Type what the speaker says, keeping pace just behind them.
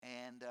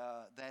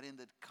in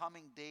the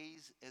coming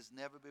days as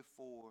never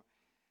before,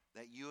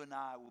 that you and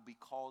I will be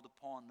called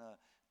upon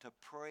to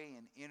pray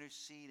and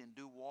intercede and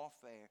do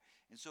warfare.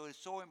 And so it's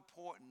so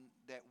important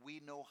that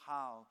we know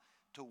how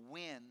to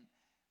win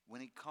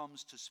when it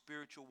comes to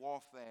spiritual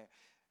warfare.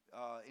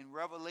 In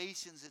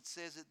Revelations, it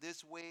says it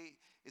this way.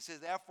 It says,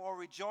 therefore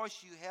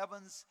rejoice, you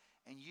heavens,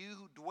 and you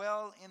who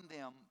dwell in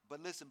them.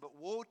 But listen, but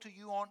woe to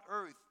you on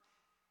earth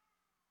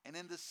and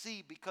in the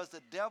sea, because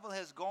the devil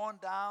has gone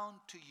down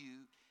to you.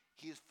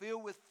 He is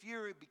filled with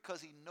fury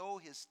because he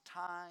knows his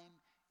time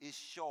is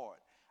short.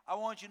 I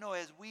want you to know,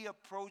 as we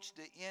approach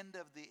the end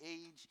of the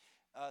age,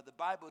 the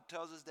Bible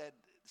tells us that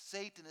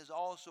Satan is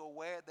also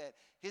aware that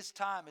his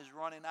time is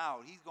running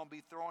out. He's going to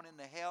be thrown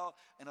into hell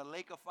in a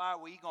lake of fire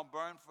where he's going to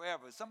burn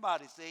forever.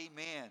 Somebody say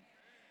amen.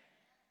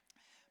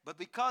 But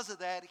because of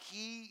that,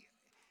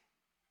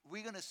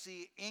 we're going to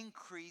see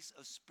increase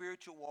of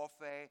spiritual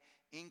warfare,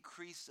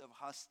 increase of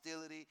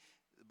hostility.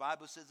 The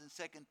Bible says in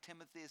 2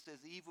 Timothy, it says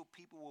evil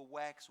people will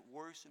wax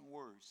worse and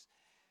worse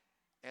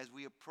as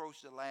we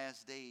approach the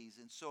last days.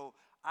 And so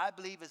I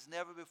believe it's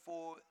never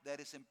before that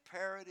it's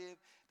imperative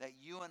that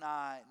you and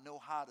I know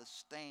how to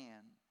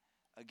stand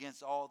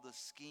against all the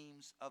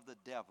schemes of the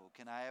devil.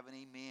 Can I have an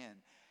amen?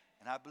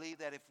 And I believe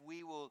that if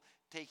we will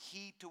take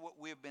heed to what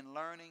we've been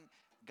learning,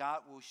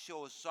 God will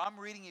show us. So I'm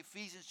reading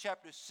Ephesians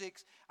chapter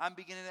 6. I'm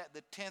beginning at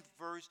the 10th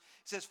verse.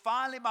 It says,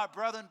 finally, my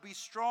brethren, be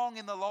strong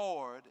in the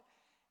Lord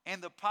and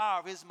the power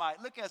of his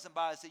might. Look at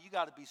somebody and say, you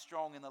got to be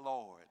strong in the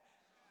Lord.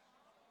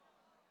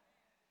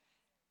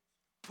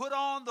 Put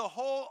on the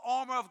whole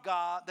armor of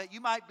God, that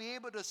you might be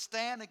able to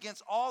stand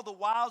against all the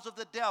wiles of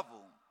the devil.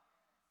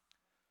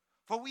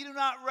 For we do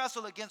not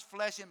wrestle against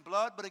flesh and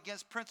blood, but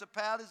against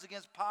principalities,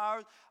 against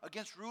powers,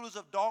 against rulers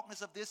of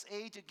darkness of this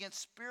age, against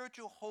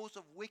spiritual hosts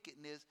of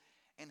wickedness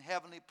in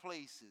heavenly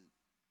places.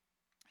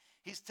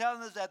 He's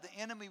telling us that the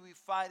enemy we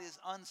fight is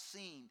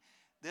unseen.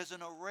 There's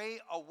an array,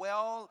 a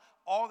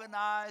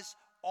well-organized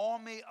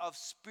army of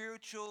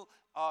spiritual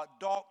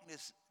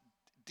darkness,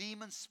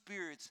 demon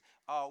spirits,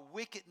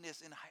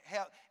 wickedness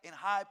in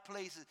high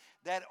places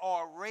that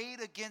are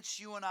arrayed against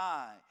you and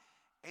I.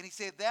 And he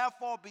said,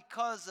 therefore,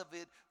 because of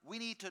it, we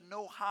need to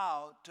know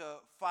how to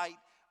fight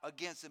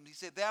against them. He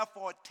said,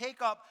 therefore,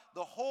 take up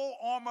the whole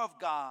armor of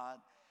God,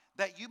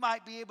 that you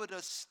might be able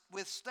to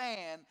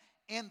withstand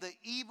in the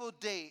evil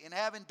day. And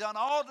having done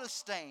all to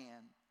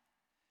stand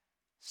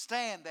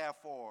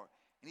therefore.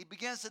 And he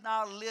begins to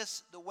now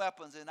list the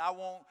weapons. And I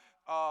won't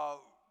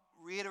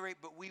reiterate,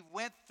 but we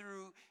went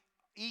through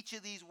each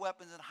of these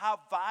weapons and how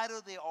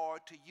vital they are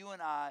to you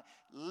and I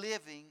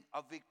living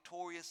a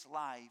victorious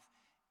life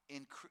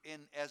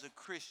as a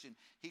Christian.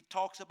 He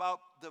talks about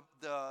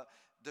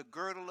the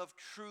girdle of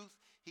truth.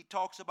 He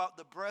talks about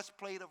the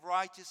breastplate of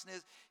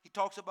righteousness. He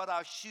talks about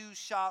our shoes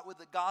shod with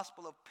the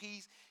gospel of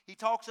peace. He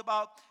talks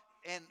about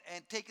and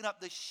taking up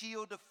the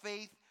shield of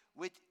faith,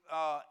 which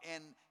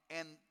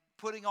and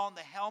putting on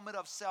the helmet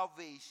of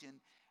salvation.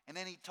 And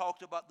then he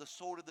talked about the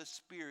sword of the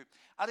Spirit.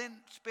 I didn't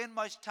spend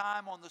much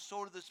time on the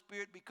sword of the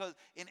Spirit because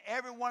in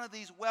every one of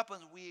these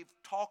weapons we've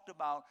talked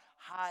about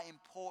how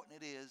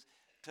important it is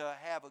to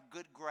have a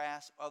good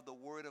grasp of the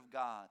Word of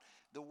God.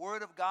 The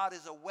Word of God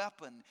is a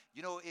weapon.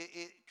 You know,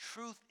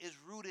 truth is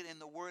rooted in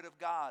the Word of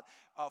God.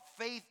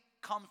 Faith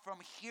comes from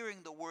hearing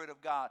the Word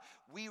of God.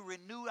 We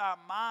renew our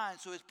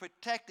minds so it's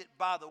protected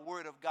by the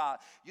Word of God.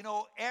 You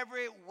know,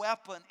 every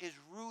weapon is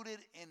rooted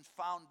in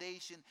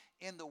foundation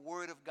in the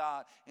Word of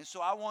God. And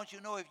so I want you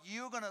to know, if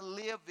you're going to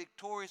live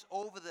victorious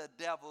over the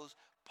devil's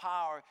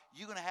power,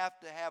 you're going to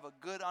have a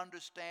good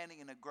understanding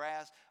and a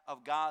grasp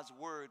of God's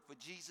Word. For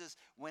Jesus,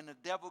 when the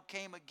devil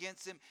came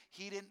against him,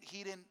 he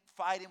didn't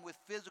fight him with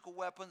physical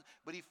weapons,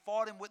 but he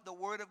fought him with the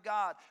Word of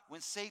God.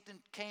 When Satan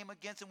came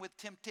against him with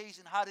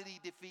temptation, how did he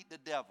defeat the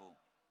devil?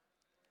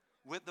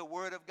 With the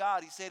Word of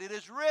God. He said, it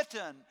is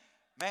written,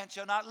 man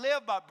shall not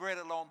live by bread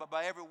alone, but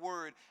by every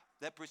word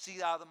that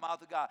proceeds out of the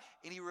mouth of God.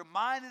 And he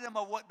reminded him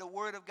of what the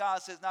Word of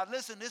God says. Now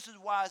listen, this is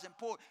why it's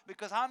important,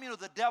 because how many know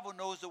the devil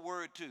knows the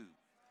Word too?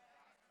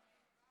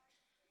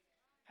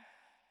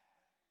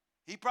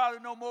 He probably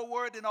knows more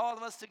word than all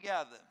of us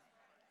together.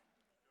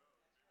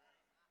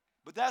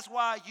 But that's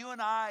why you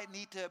and I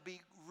need to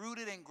be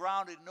rooted and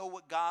grounded and know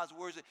what God's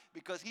word is,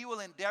 because he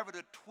will endeavor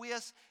to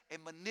twist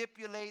and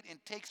manipulate and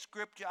take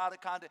scripture out of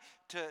context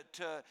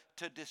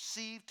to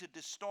deceive, to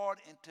distort,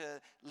 and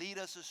to lead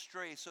us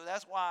astray. So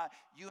that's why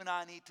you and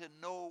I need to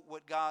know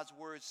what God's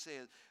word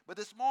says. But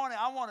this morning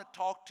I want to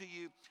talk to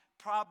you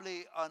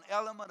probably an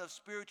element of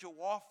spiritual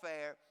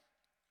warfare.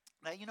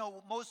 Now, you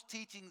know, most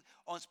teachings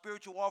on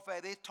spiritual warfare,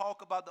 they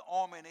talk about the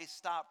armor and they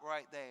stop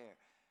right there.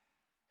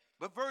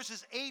 But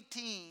verses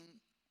 18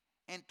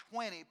 and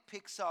 20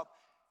 picks up,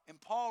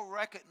 and Paul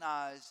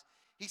recognized,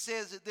 he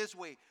says it this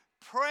way,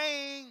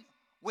 praying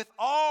with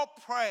all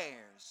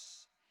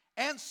prayers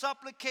and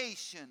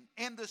supplication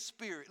in the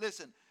Spirit.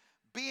 Listen,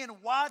 being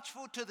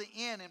watchful to the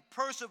end in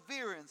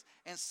perseverance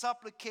and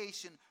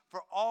supplication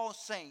for all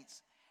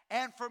saints,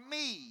 and for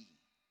me,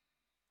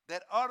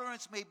 that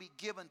utterance may be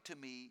given to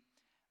me,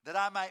 that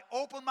I might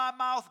open my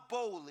mouth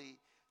boldly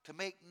to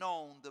make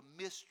known the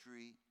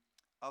mystery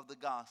of the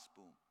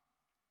gospel.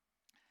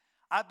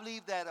 I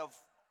believe that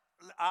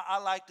I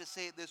like to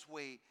say it this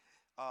way,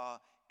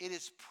 it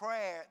is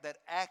prayer that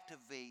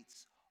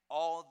activates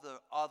all the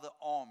other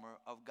armor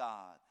of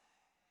God.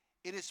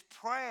 It is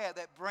prayer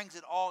that brings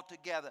it all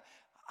together.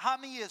 How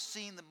many have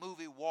seen the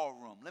movie War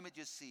Room? Let me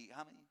just see.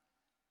 How many?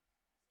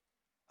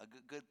 A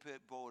good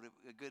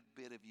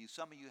bit of you.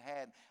 Some of you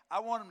hadn't. I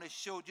want them to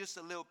show just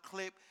a little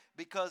clip,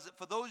 because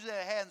for those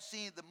that hadn't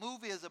seen it, the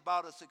movie is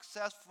about a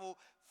successful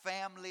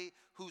family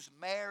whose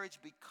marriage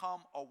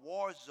become a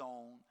war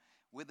zone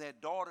with their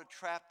daughter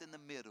trapped in the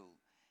middle.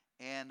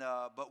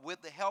 But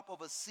with the help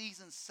of a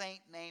seasoned saint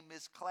named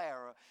Miss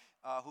Clara,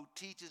 who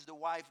teaches the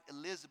wife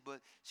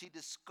Elizabeth, she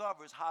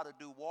discovers how to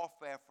do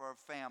warfare for her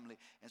family.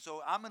 And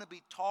so I'm going to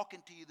be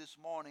talking to you this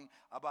morning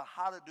about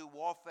how to do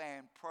warfare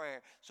and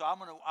prayer. So I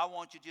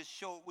want you to just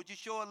show, would you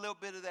show a little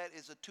bit of that?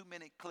 It's a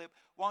 2-minute clip.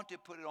 Why don't you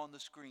put it on the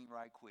screen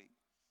right quick?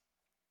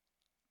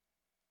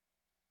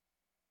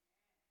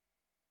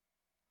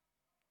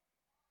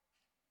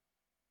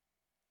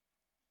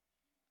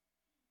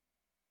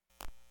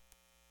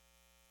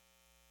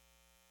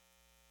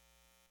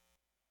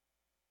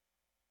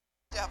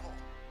 Devil.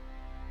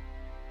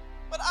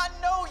 But I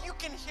know you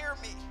can hear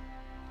me.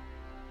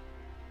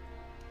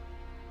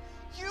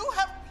 You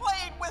have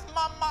played with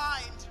my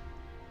mind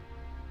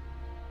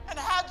and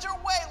had your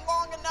way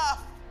long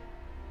enough.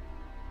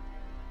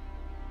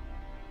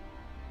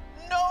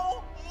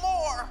 No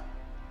more.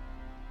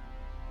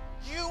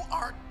 You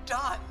are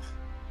done.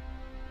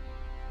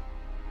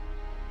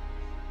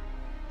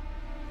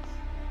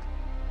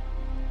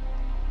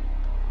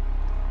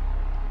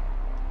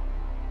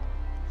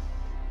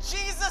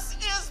 Jesus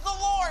is the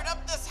Lord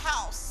of this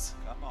house.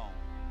 Come on.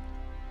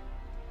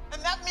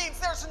 And that means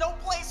there's no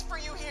place for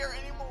you here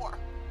anymore.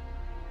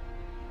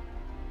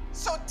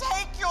 So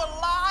take your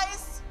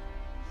lies,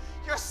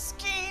 your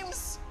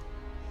schemes,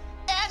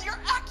 and your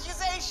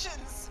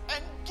accusations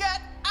and get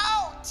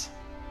out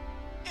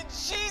in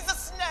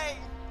Jesus'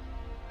 name.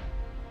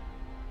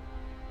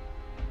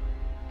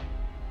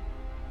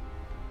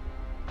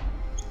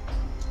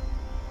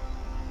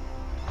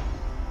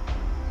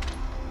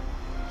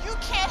 You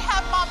can't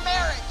have my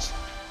marriage.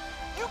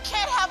 You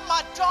can't have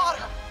my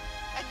daughter.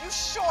 And you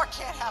sure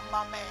can't have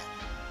my man.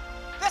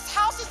 This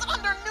house is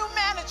under new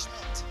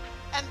management,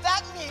 and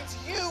that means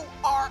you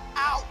are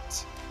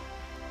out.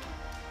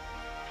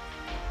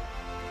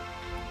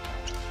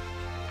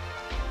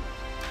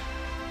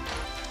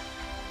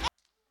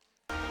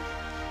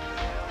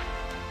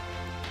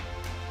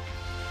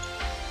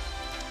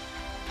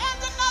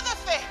 And another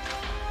thing,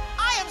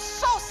 I am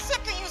so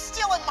sick of you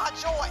stealing my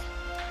joy,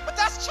 but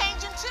that's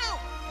changing too.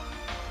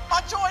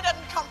 My joy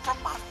doesn't come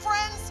from my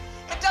friends.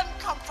 It doesn't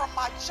come from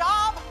my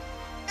job.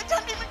 It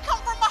doesn't even come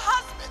from my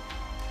husband.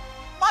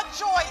 My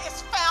joy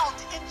is found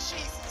in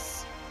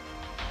Jesus.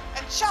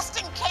 And just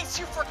in case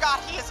you forgot,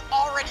 he has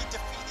already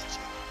defeated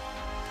you.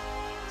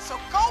 So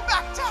go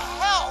back to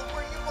hell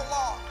where you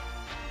belong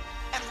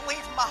and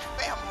leave my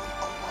family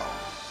alone.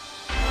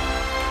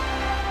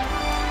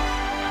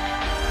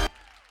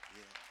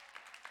 Yeah.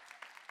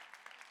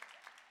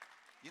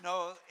 You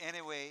know,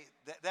 anyway,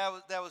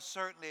 that was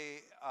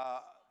certainly,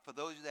 for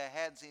those of you that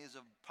hadn't seen it, it's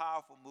a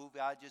powerful movie.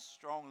 I just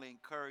strongly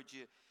encourage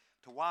you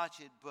to watch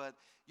it. But,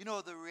 you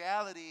know, the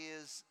reality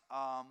is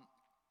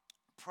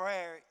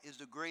prayer is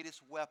the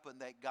greatest weapon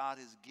that God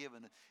has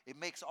given. It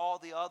makes all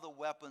the other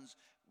weapons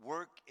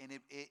work, and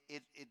it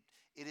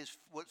is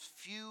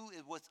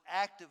what's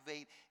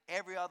activate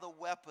every other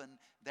weapon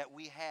that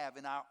we have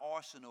in our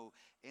arsenal.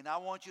 And I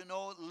want you to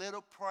know,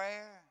 little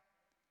prayer,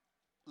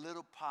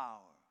 little power.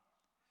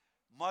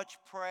 Much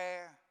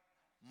prayer,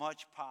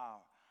 much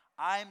power.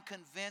 I am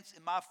convinced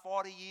in my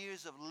 40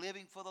 years of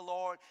living for the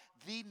Lord,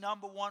 the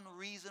number one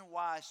reason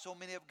why so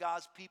many of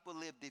God's people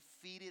live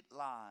defeated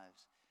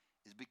lives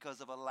is because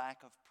of a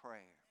lack of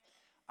prayer.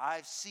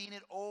 I've seen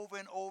it over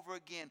and over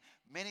again.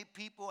 Many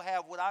people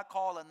have what I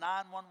call a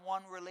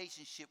 911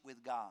 relationship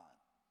with God.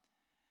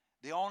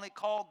 They only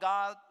call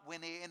God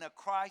when they're in a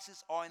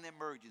crisis or an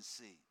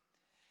emergency.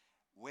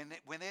 When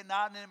they're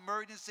not in an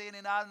emergency and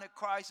they're not in a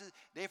crisis,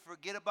 they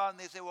forget about it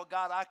and they say, well,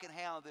 God, I can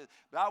handle this.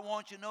 But I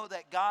want you to know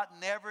that God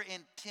never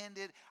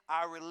intended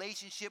our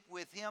relationship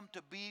with him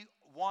to be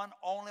one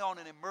only on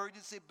an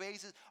emergency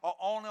basis or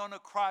only on a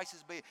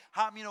crisis basis.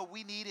 How many know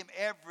we need him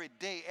every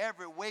day,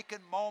 every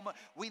waking moment?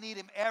 We need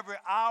him every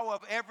hour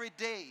of every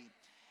day.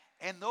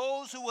 And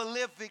those who will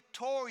live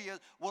victorious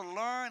will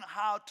learn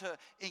how to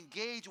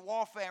engage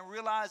warfare and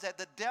realize that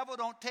the devil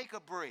don't take a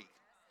break.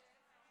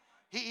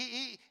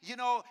 Let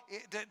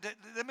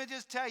me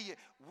just tell you,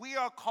 we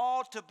are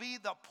called to be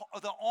the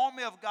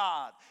army of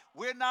God.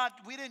 We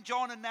didn't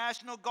join the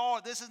National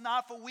Guard. This is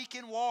not for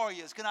weekend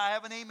warriors. Can I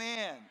have an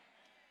amen?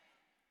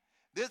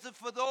 This is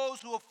for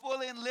those who are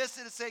fully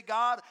enlisted and say,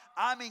 God,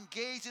 I'm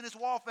engaged in this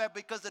warfare,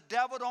 because the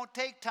devil don't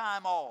take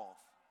time off.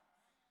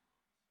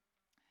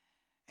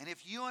 And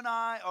if you and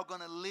I are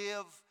going to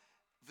live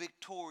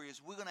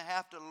victorious, we're going to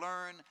have to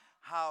learn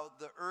how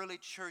the early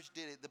church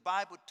did it. The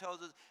Bible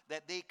tells us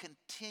that they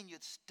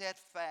continued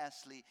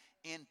steadfastly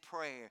in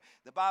prayer.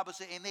 The Bible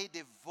says, and they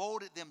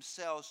devoted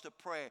themselves to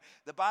prayer.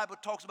 The Bible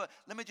talks about,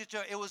 let me just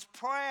tell you, it was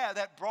prayer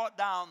that brought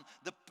down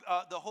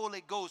the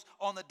Holy Ghost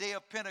on the day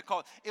of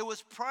Pentecost. It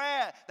was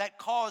prayer that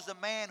caused a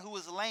man who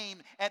was lame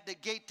at the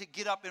gate to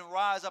get up and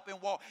rise up and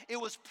walk. It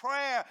was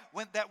prayer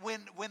when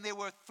they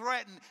were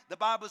threatened, the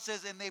Bible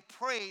says, and they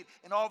prayed,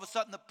 and all of a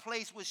sudden the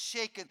place was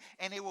shaken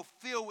and they were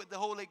filled with the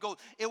Holy Ghost.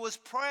 It was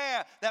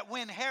prayer that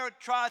when Herod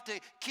tried to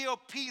kill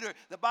Peter,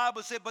 the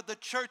Bible said, but the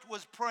church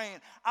was praying.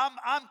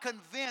 I'm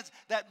convinced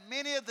that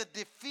many of the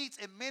defeats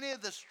and many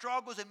of the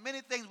struggles and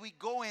many things we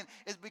go in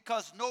is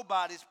because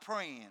nobody's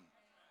praying.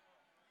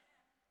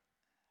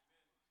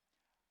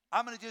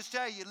 I'm going to just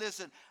tell you,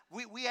 listen,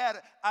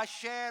 I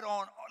shared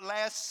on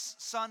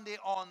last Sunday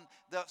on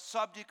the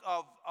subject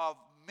of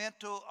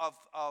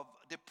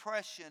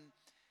depression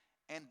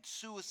and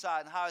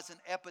suicide and how it's an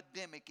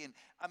epidemic. And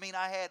I mean,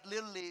 I had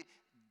literally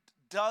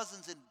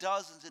dozens and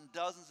dozens and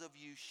dozens of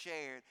you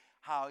shared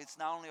how it's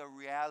not only a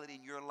reality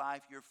in your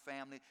life, your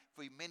family,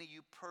 for many of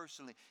you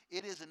personally.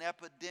 It is an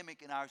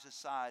epidemic in our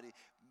society.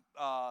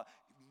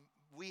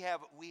 We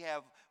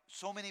have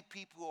so many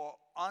people who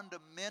are under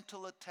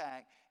mental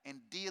attack and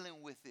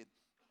dealing with it.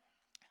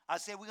 I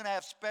said we're going to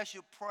have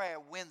special prayer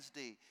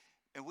Wednesday.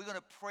 And we're going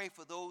to pray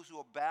for those who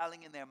are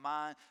battling in their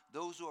mind,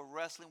 those who are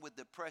wrestling with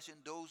depression,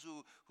 those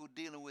who are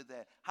dealing with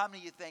that. How many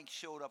of you think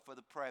showed up for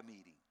the prayer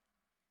meeting?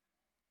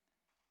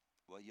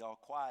 Well, y'all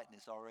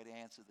quietness already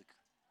answered the...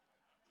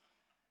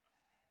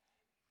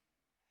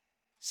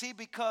 See,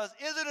 because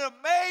isn't it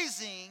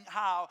amazing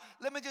how,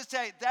 let me just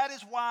tell you, that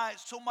is why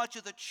so much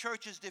of the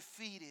church is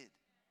defeated.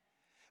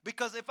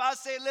 Because if I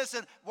say,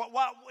 listen,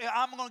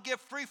 I'm going to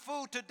give free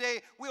food today,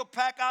 we'll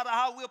pack out the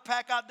house, we'll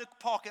pack out the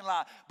parking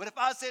lot. But if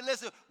I say,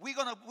 listen, we're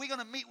going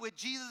to meet with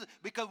Jesus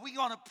because we're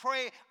going to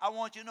pray, I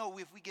want you to know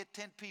if we get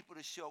 10 people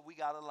to show up, we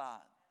got a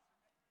lot.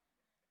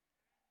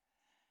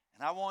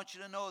 And I want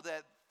you to know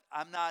that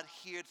I'm not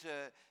here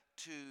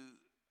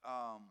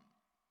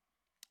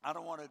I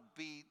don't want to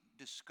be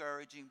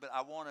discouraging, but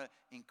I want to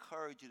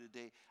encourage you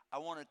today. I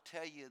want to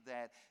tell you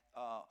that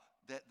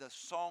that the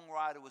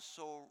songwriter was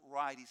so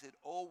right. He said,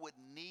 oh, what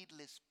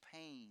needless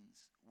pains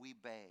we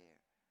bear,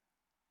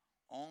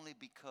 only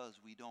because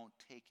we don't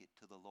take it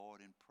to the Lord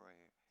in prayer.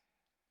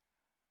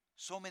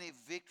 So many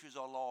victories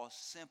are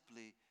lost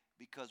simply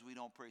because we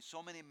don't pray.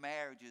 So many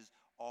marriages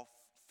are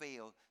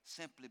failed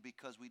simply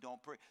because we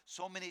don't pray.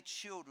 So many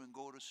children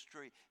go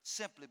astray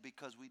simply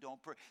because we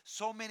don't pray.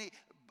 So many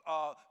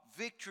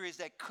victories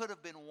that could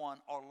have been won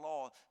are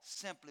lost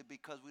simply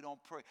because we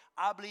don't pray.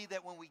 I believe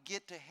that when we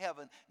get to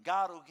heaven,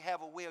 God will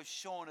have a way of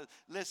showing us,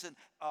 listen,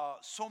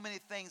 so many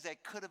things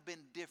that could have been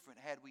different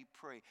had we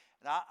prayed.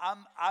 And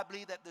I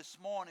believe that this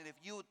morning, if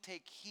you'll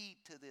take heed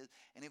to this,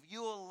 and if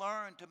you'll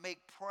learn to make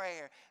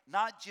prayer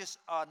not just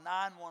a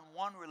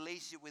 911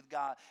 relationship with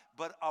God,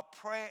 but a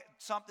prayer,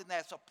 something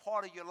that's a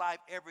part of your life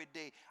every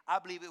day, I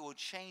believe it will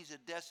change the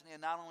destiny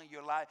of not only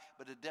your life,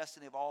 but the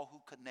destiny of all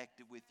who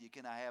connected with you.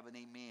 Can I have an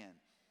amen?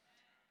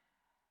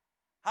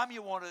 How many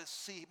of you want to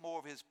see more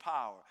of his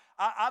power?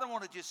 I don't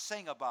want to just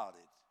sing about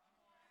it.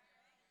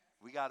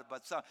 We got it,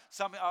 but some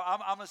I'm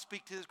going to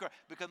speak to this crowd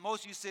because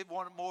most of you said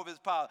want more of his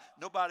power.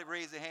 Nobody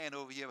raised their hand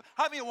over here.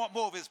 How many want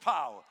more of his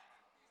power?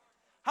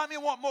 How many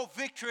want more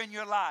victory in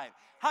your life?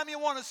 How many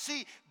want to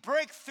see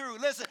breakthrough?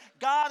 Listen,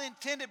 God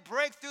intended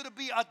breakthrough to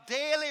be a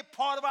daily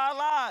part of our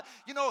lives.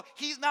 You know,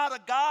 he's not a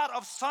God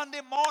of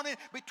Sunday morning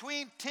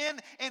between 10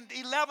 and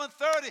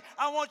 11:30.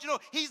 I want you to know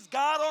he's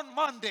God on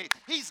Monday.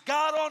 He's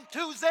God on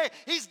Tuesday.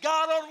 He's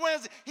God on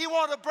Wednesday. He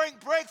wants to bring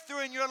breakthrough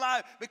in your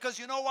life because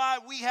you know why?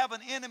 We have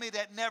an enemy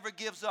that never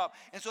gives up.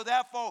 And so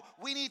therefore,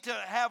 we need to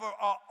have an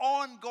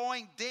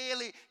ongoing,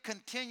 daily,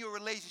 continual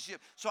relationship.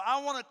 So I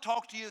want to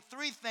talk to you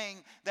three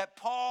things that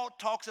Paul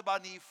talks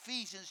about in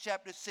Ephesians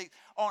chapter 6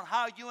 on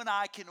how you and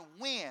I can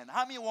win.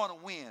 How many want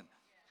to win?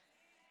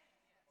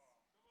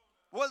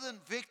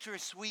 Wasn't victory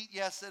sweet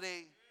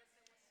yesterday?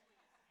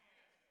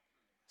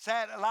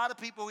 Sad, a lot of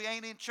people who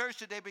ain't in church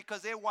today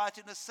because they're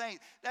watching the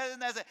Saints. They're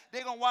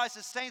going to watch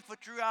the Saints for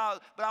 3 hours,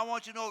 but I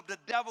want you to know the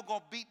devil going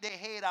to beat their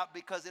head out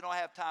because they don't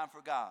have time for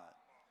God.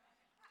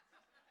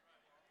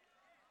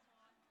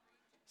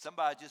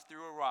 Somebody just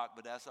threw a rock,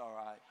 but that's all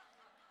right.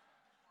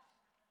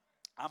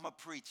 I'm going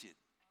to preach it.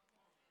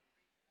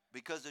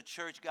 Because the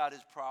church got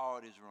his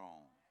priorities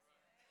wrong.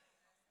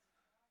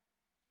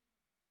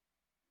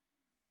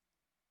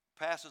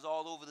 Pastors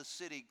all over the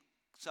city,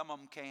 some of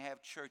them can't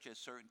have church at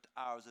certain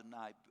hours of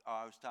night,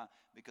 hours time,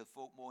 because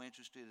folk more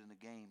interested in the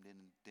game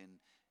than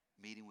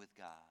meeting with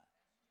God.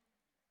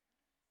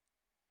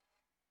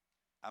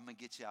 I'm going to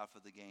get you out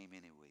for the game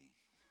anyway.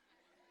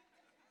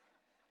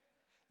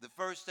 The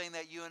first thing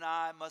that you and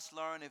I must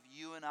learn if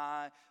you and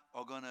I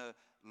are going to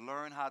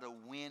learn how to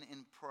win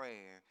in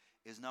prayer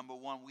is number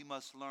one, we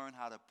must learn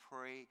how to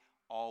pray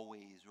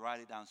always.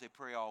 Write it down. Say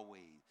pray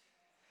always.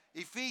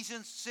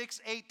 Ephesians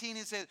 6:18,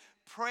 it says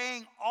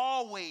praying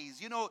always.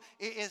 You know,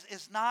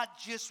 it's not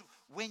just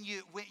when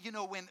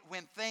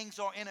things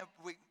are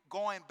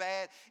going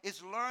bad.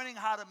 It's learning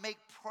how to make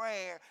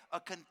prayer a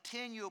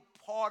continual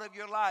part of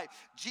your life.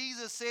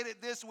 Jesus said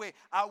it this way,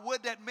 I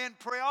would that men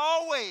pray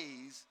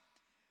always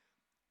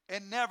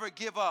and never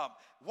give up.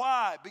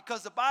 Why?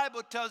 Because the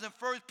Bible tells in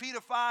 1 Peter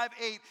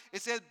 5:8,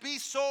 it says, be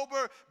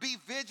sober, be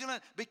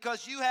vigilant,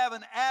 because you have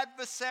an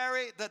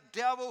adversary, the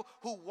devil,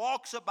 who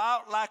walks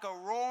about like a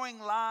roaring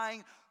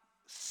lion,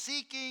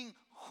 seeking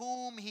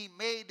whom he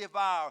may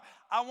devour.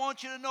 I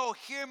want you to know,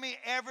 hear me,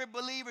 every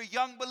believer,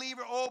 young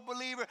believer, old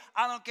believer,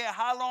 I don't care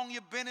how long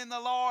you've been in the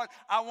Lord,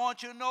 I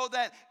want you to know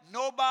that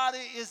nobody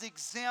is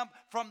exempt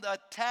from the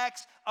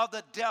attacks of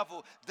the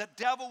devil. The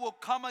devil will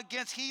come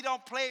against, he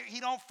don't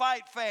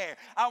fight fair.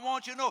 I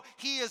want you to know,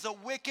 he is a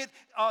wicked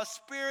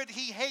spirit.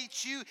 He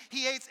hates you.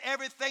 He hates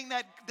everything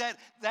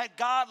that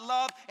God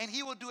loves, and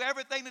he will do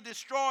everything to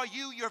destroy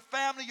you, your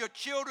family, your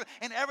children,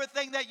 and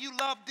everything that you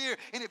love dear.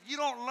 And if you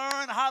don't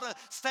learn how to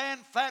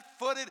stand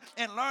flat-footed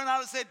and learn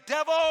how to say,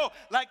 devil,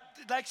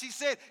 like she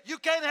said, you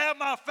can't have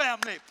my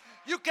family.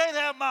 You can't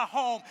have my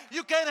home.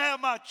 You can't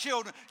have my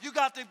children. You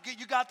got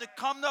to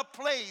come to a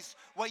place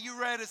where you're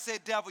ready to say,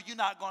 devil, you're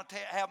not going to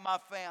have my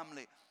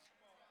family.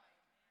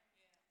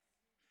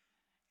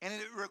 And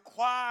it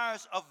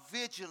requires a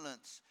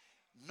vigilance.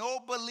 No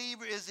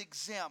believer is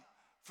exempt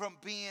from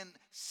being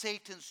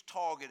Satan's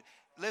target.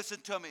 Listen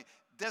to me.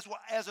 That's why,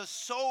 as a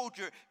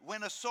soldier,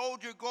 when a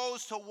soldier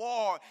goes to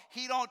war,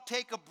 he don't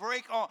take a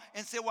break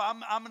and say, well,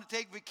 I'm going to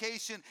take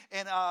vacation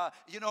and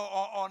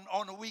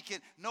on the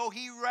weekend. No,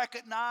 he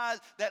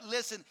recognized that,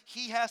 listen,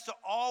 he has to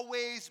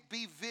always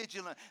be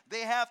vigilant.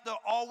 They have to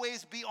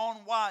always be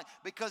on watch,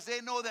 because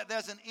they know that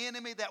there's an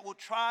enemy that will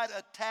try to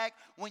attack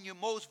when you're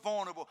most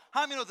vulnerable.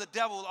 How many know the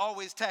devil will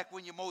always attack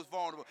when you're most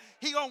vulnerable?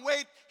 He gonna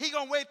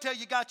wait till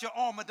you got your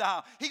armor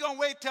down. He gonna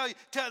wait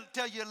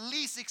till you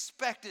least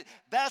expect it.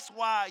 That's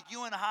why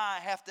you and I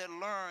have to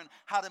learn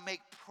how to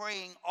make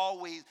praying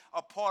always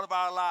a part of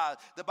our lives.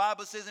 The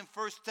Bible says in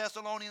 1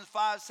 Thessalonians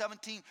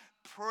 5:17,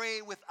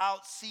 pray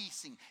without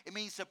ceasing. It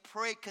means to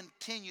pray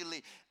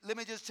continually. Let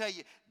me just tell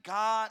you,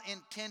 God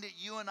intended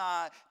you and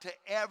I to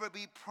ever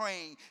be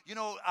praying. You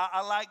know,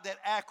 I like that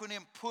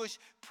acronym, PUSH,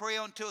 pray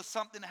until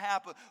something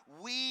happens.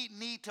 We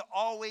need to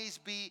always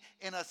be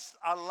in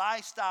a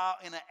lifestyle,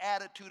 in an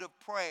attitude of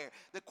prayer.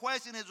 The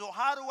question is, well,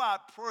 how do I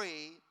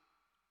pray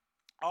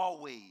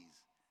always?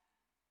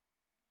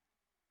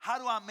 How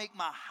do I make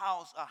my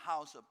house a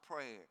house of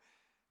prayer?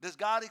 Does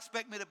God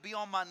expect me to be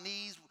on my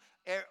knees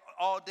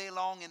all day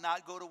long and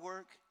not go to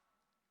work?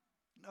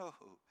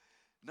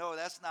 No,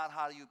 that's not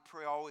how you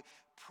pray always.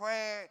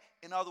 Prayer,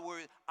 in other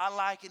words, I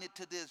liken it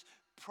to this.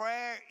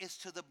 Prayer is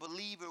to the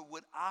believer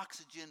what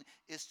oxygen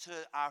is to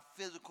our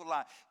physical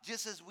life.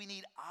 Just as we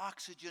need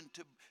oxygen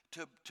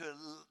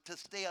to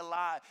stay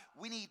alive,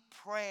 we need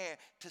prayer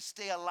to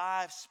stay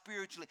alive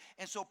spiritually.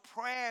 And so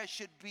prayer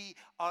should be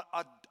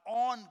an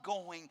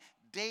ongoing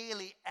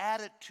daily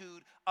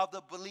attitude of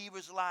the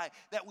believer's life,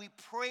 that we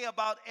pray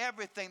about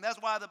everything.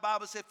 That's why the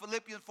Bible said,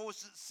 Philippians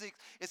 4:6,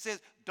 it says,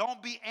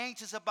 don't be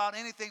anxious about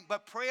anything,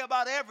 but pray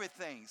about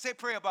everything. Say,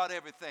 pray about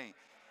everything.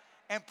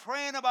 And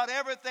praying about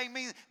everything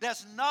means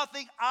there's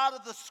nothing out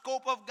of the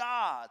scope of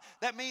God.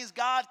 That means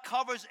God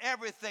covers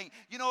everything.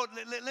 You know,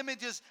 let me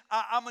just,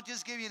 I'm going to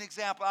just give you an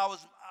example. I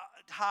was,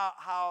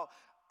 how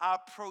I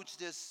approached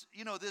this,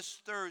 you know,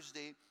 this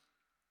Thursday.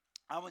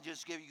 I'm going to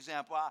just give you an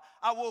example.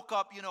 I woke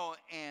up, you know,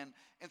 and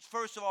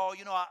first of all,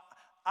 you know,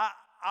 I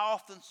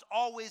often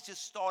always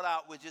just start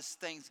out with just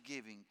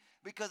thanksgiving,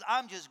 because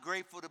I'm just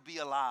grateful to be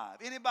alive.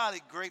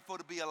 Anybody grateful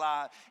to be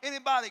alive?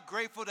 Anybody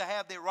grateful to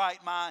have their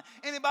right mind?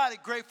 Anybody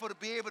grateful to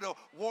be able to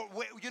walk,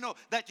 you know,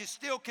 that you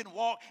still can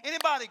walk?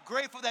 Anybody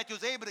grateful that you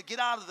was able to get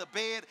out of the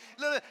bed?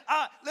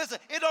 Listen,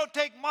 it don't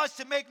take much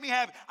to make me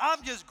happy.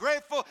 I'm just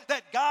grateful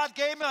that God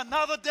gave me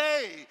another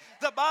day.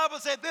 The Bible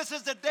said, this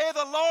is the day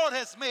the Lord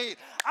has made.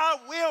 I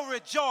will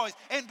rejoice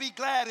and be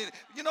glad in it.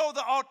 You know,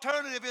 the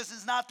alternative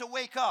is not to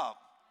wake up.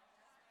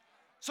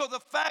 So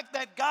the fact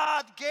that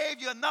God gave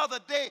you another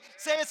day,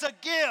 say it's a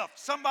gift.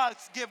 Somebody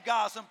give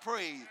God some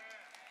praise.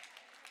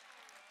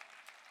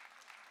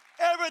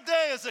 Every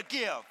day is a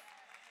gift.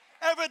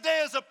 Every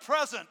day is a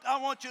present. I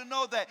want you to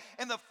know that.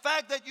 And the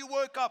fact that you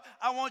woke up,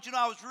 I want you to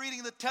know, I was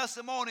reading the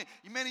testimony.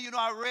 Many of you know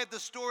I read the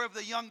story of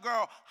the young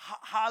girl,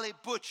 Holly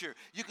Butcher.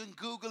 You can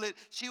Google it.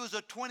 She was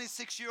a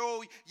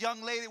 26-year-old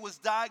young lady, was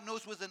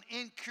diagnosed with an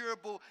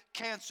incurable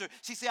cancer.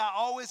 She said, I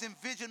always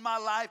envisioned my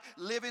life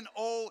living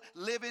old,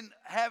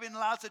 having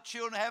lots of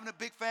children, having a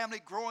big family,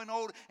 growing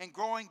old and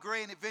growing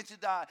gray, and eventually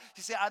die.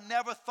 She said, I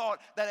never thought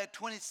that at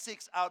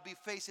 26 I would be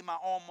facing my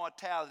own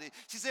mortality.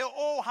 She said,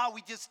 oh, how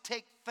we just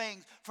take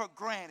things for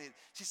granted.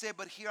 She said,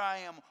 but here I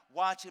am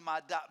watching my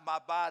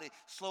body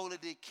slowly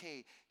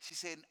decay. She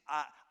said,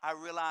 I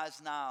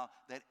realize now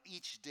that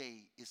each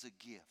day is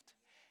a gift.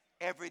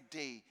 Every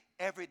day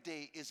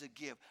is a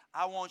gift.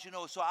 I want you to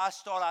know, so I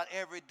start out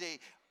every day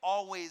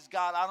always,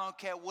 God, I don't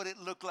care what it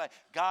looked like.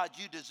 God,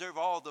 you deserve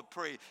all the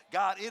praise.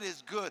 God, it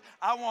is good.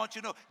 I want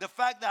you to know the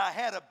fact that I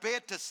had a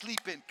bed to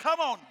sleep in. Come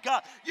on,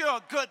 God, you're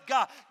a good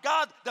God.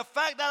 God, the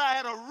fact that I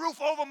had a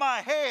roof over my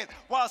head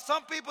while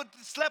some people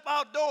slept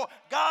outdoors.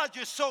 God,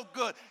 you're so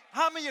good.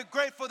 How many are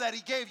grateful that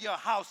he gave you a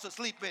house to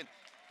sleep in?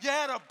 You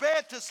had a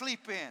bed to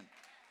sleep in.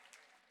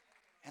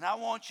 And I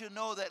want you to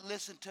know that,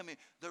 listen to me,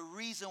 the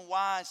reason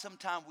why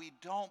sometimes we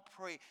don't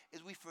pray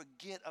is we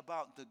forget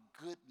about the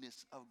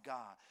goodness of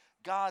God.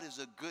 God is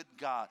a good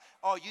God.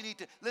 Oh, you need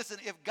to, listen,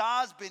 if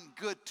God's been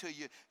good to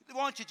you,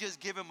 why don't you just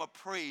give him a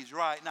praise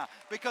right now?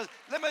 Because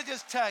let me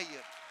just tell you,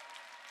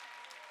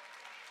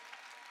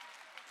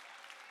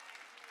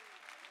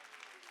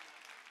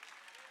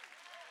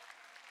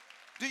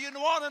 do you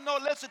want to know,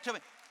 listen to me,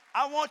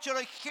 I want you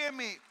to hear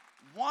me.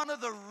 One of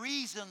the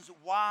reasons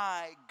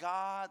why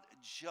God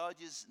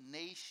judges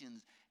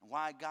nations,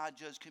 why God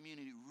judges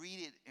community, read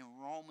it in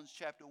Romans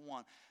chapter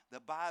 1. The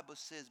Bible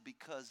says,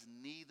 because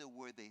neither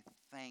were they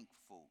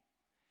thankful.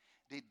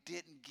 They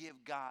didn't give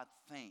God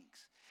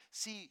thanks.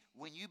 See,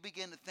 when you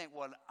begin to think,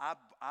 well, I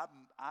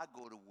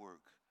go to work.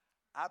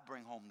 I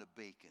bring home the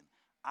bacon.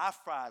 I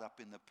fry it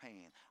up in the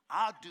pan.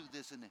 I'll do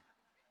this and that.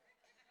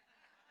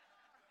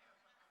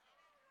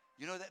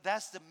 You know,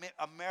 that's the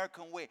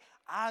American way.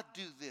 I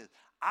do this.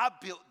 I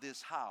built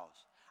this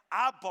house.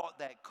 I bought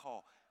that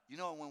car. You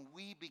know, when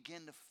we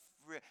begin to,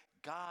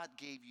 God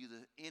gave you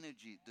the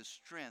energy, the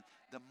strength,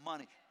 the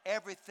money.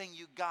 Everything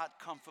you got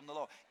come from the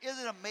Lord.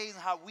 Isn't it amazing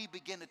how we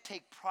begin to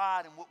take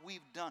pride in what we've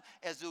done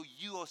as though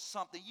you are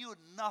something? You are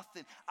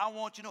nothing. I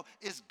want you to know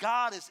is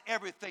God is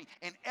everything,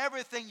 and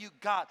everything you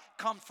got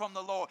comes from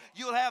the Lord.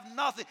 You'll have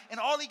nothing, and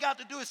all he got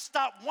to do is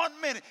stop 1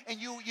 minute, and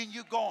you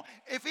gone.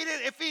 If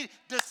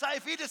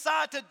he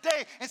decide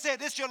today and said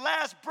this is your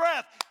last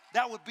breath,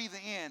 that would be the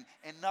end,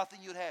 and nothing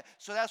you'd have.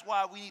 So that's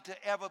why we need to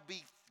ever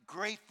be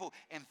grateful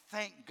and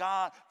thank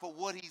God for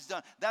what he's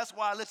done. That's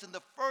why, listen,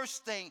 the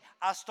first thing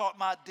I start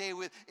my day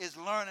with is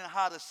learning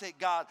how to say,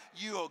 God,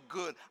 you are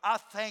good. I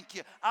thank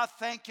you. I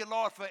thank you,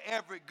 Lord, for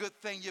every good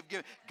thing you've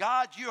given.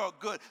 God, you are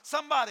good.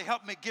 Somebody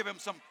help me give him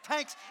some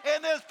thanks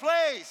in this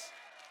place.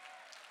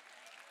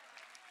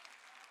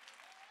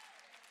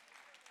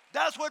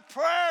 That's what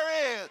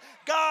prayer is.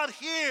 God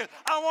hears.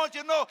 I want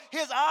you to know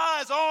his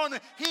eyes on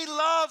it. He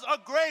loves a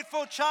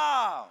grateful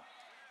child.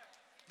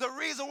 The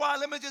reason why,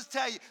 let me just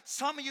tell you,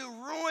 some of you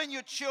ruin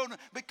your children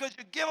because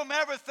you give them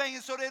everything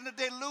and so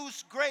they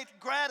lose great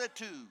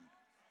gratitude.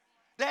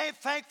 They ain't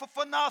thankful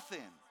for nothing.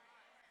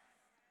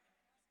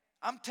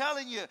 I'm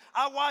telling you,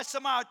 I watch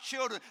some of our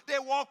children. They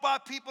walk by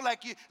people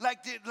like you,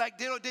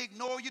 they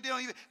ignore you. They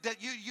don't even, that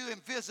you're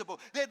invisible.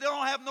 They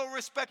don't have no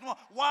respect.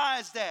 Why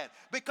is that?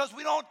 Because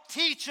we don't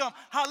teach them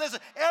how.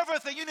 Listen,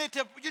 everything you need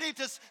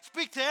to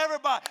speak to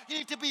everybody. You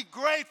need to be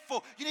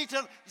grateful. You need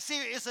to see.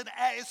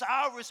 It's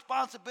our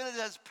responsibility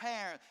as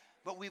parents.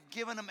 But we've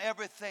given them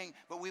everything,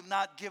 but we've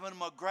not given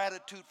them a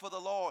gratitude for the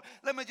Lord.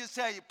 Let me just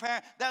tell you,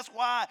 parent, that's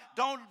why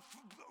don't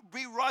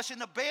be rushing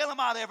to bail them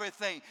out of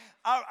everything.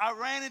 I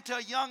ran into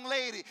a young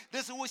lady.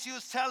 This is what she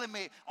was telling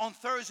me on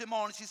Thursday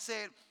morning. She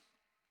said,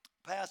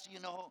 Pastor, you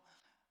know,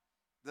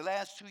 the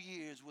last 2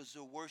 years was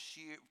the worst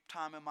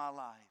time in my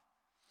life.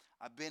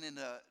 I've been in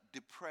a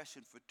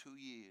depression for 2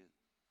 years.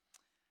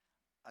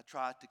 I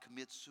tried to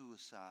commit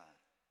suicide.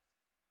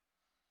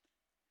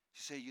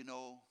 She said, you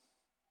know,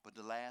 but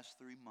the last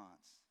 3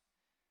 months,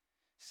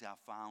 see, I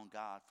found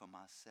God for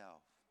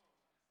myself.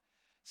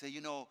 Say,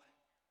 you know,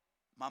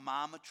 my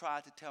mama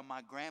tried to tell,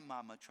 my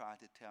grandmama tried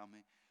to tell me,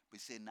 but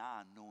he said, now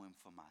I know him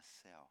for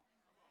myself.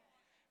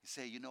 He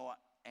said, you know,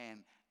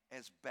 and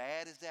as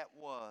bad as that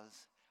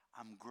was,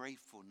 I'm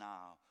grateful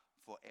now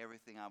for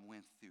everything I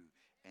went through.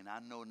 And I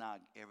know now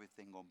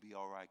everything going to be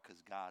all right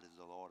because God is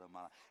the Lord of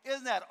my life.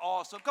 Isn't that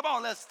awesome? Come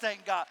on, let's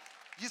thank God.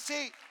 You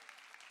see,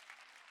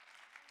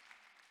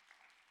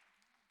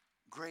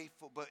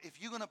 grateful. But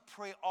if you're going to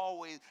pray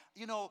always,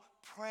 you know,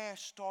 prayer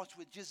starts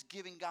with just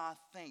giving God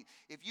thanks.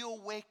 If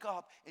you'll wake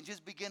up and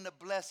just begin to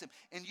bless him.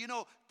 And you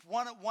know,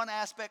 one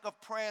aspect of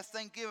prayer is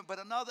thanksgiving,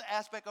 but another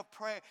aspect of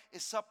prayer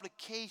is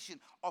supplication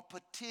or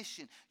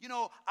petition. You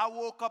know, I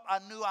woke up, I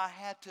knew I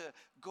had to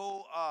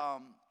go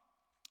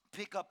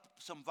pick up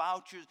some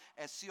vouchers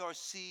at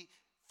CRC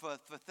for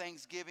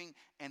Thanksgiving,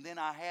 and then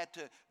I had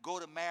to go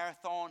to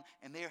Marathon,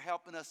 and they're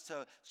helping us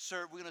to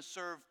serve. We're going to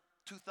serve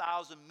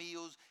 2,000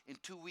 meals in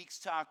 2 weeks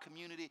to our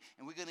community,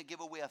 and we're going to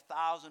give away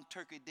 1,000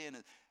 turkey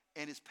dinners,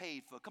 and it's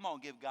paid for. Come on,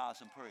 give God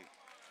some praise.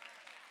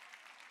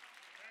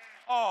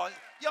 Oh,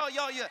 yo,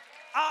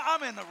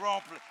 I'm in the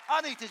wrong place.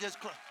 I need to just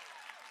close.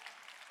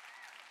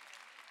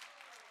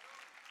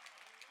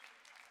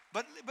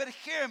 But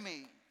hear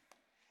me.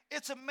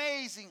 It's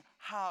amazing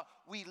how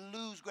we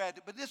lose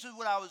gratitude. But this is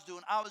what I was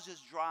doing. I was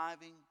just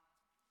driving,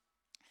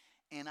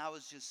 and I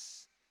was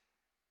just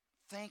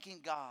thanking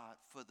God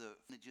for to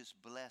just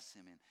bless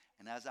him.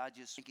 And as I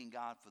just thanking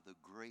God for the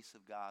grace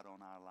of God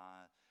on our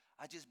lives,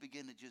 I just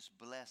began to just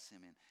bless him.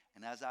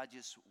 And as I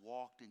just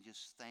walked and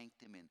just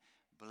thanked him and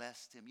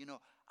blessed him, you know,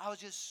 I was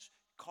just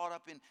caught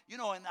up in, you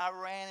know, and I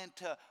ran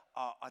into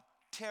a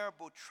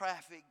terrible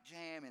traffic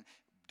jam and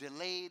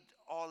delayed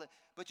all that.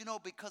 But you know,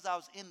 because I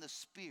was in the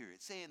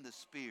Spirit, say in the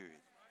Spirit.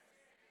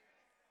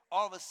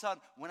 All of a sudden,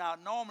 when I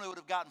normally would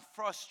have gotten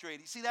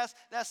frustrated. See, that's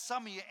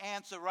some of your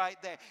answer right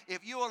there.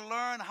 If you will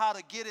learn how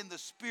to get in the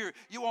Spirit,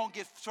 you won't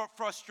get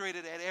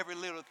frustrated at every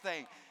little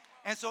thing.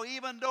 And so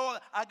even though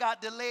I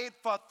got delayed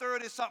for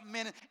 30-something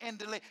minutes and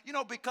delayed, you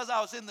know, because I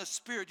was in the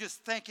Spirit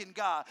just thanking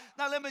God.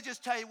 Now, let me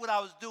just tell you what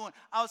I was doing.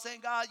 I was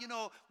saying, God, you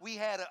know, we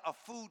had a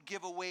food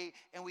giveaway,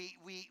 and we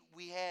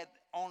had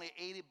only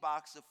 80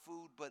 boxes of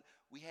food, but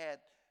we had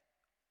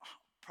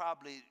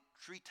probably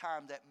 3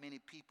 times that many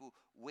people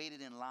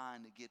waited in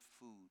line to get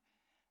food.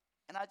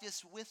 And I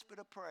just whispered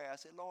a prayer. I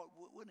said, Lord,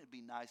 wouldn't it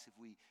be nice if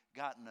we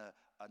gotten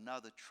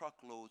another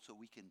truckload so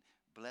we can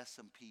bless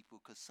some people,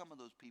 because some of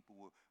those people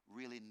were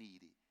really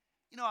needy.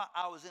 You know,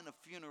 I was in a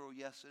funeral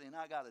yesterday, and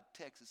I got a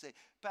text that said,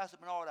 Pastor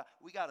Bernard,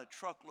 we got a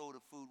truckload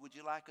of food. Would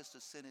you like us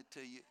to send it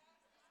to you?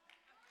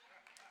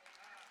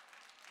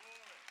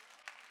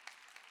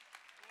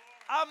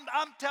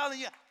 I'm telling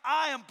you,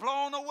 I am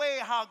blown away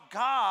how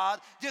God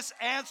just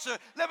answered.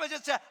 Let me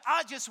just say,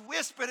 I just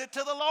whispered it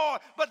to the Lord,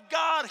 but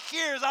God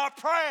hears our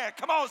prayer.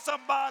 Come on,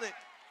 somebody.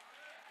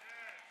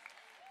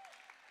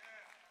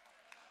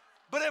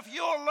 But if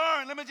you'll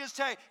learn, let me just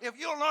tell you, if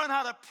you'll learn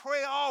how to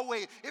pray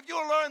always, if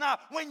you'll learn how,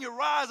 when you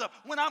rise up,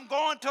 when I'm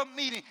going to a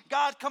meeting,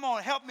 God, come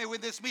on, help me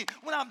with this meeting.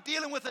 When I'm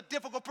dealing with a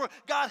difficult person,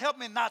 God, help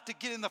me not to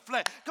get in the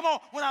flesh. Come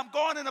on, when I'm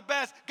going in the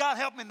bath, God,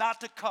 help me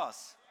not to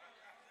cuss.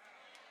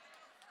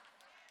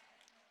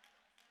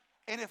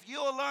 And if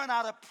you'll learn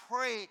how to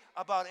pray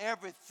about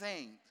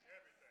everything,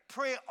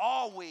 pray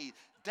always.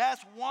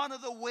 That's one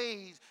of the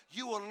ways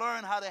you will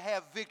learn how to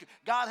have victory.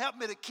 God, help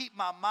me to keep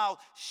my mouth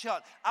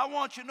shut. I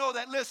want you to know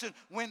that, listen,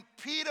 when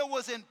Peter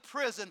was in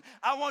prison,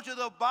 I want you to,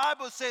 the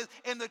Bible says,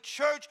 in the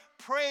church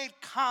prayed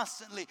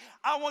constantly.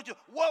 I want you,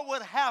 what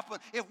would happen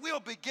if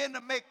we'll begin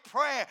to make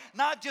prayer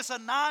not just a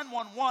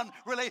 911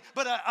 relate,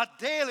 but a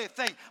daily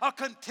thing, a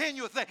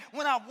continual thing.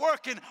 When I'm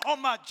working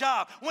on my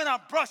job, when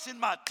I'm brushing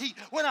my teeth,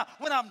 when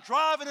I'm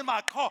driving in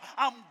my car,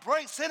 I'm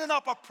sending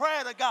up a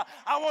prayer to God.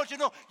 I want you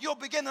to know you'll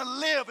begin to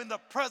live in the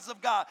presence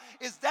of God.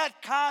 It's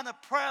that kind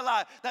of prayer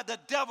life that the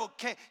devil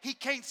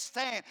can't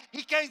stand.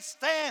 He can't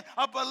stand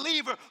a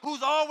believer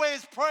who's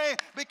always praying,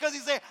 because he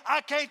said,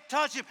 I can't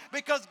touch him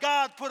because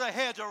God put a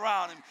hedge around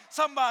him.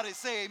 Somebody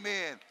say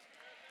amen.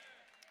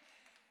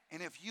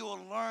 And if you'll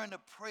learn to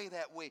pray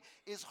that way,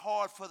 it's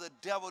hard for the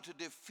devil to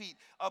defeat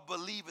a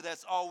believer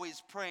that's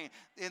always praying.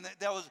 In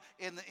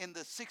the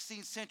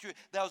 16th century,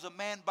 there was a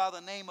man by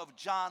the name of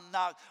John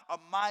Knox, a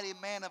mighty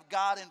man of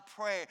God in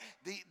prayer.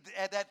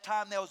 At that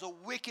time, there was a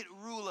wicked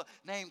ruler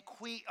named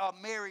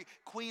Mary,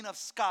 Queen of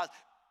Scots,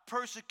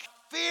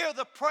 fear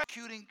the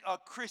persecuting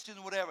Christians,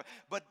 whatever.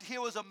 But here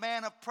was a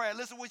man of prayer.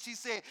 Listen what she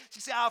said. She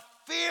said, I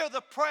fear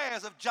the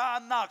prayers of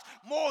John Knox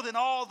more than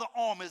all the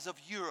armies of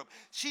Europe.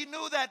 She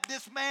knew that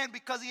this man,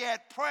 because he had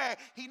prayer,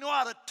 he knew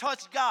how to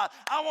touch God.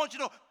 I want you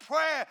to know,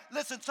 prayer,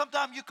 listen,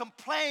 sometimes you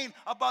complain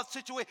about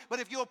situations, but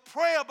if you'll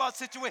pray about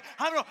situations,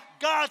 I know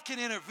God can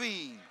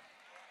intervene.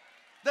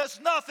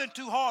 There's nothing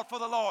too hard for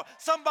the Lord.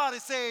 Somebody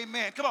say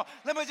amen. Come on,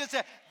 let me just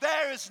say,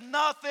 there is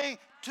nothing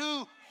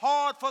too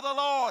hard for the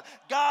Lord.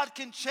 God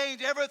can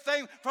change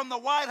everything from the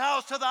White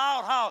House to the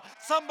outhouse.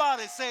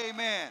 Somebody say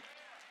amen.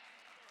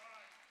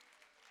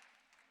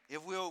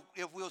 If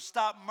we'll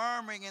stop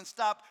murmuring and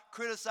stop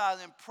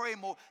criticizing and pray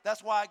more,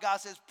 that's why God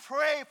says,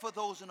 pray for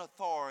those in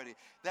authority,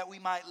 that we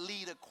might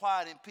lead a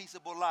quiet and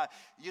peaceable life.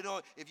 You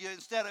know, if you,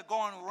 instead of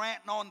going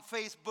ranting on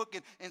Facebook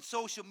and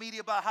social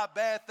media about how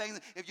bad things,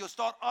 if you'll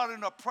start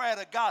uttering a prayer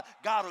to God,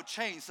 God will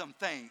change some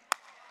things.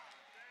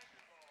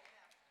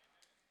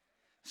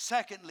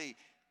 Secondly,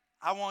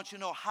 I want you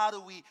to know, how do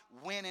we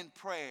win in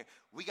prayer?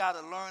 We got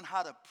to learn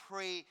how to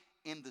pray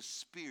in the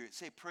Spirit.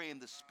 Say, pray in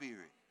the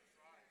Spirit.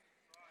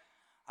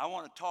 I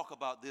want to talk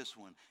about this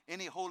one.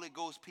 Any Holy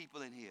Ghost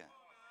people in here?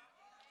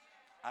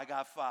 I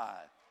got 5.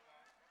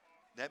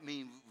 That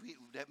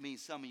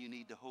means some of you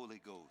need the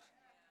Holy Ghost.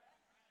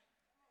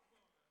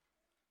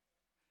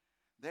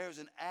 There's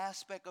an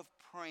aspect of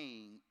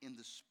praying in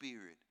the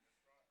Spirit.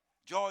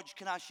 George,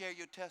 can I share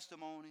your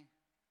testimony?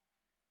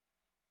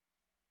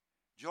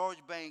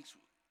 George Banks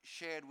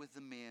shared with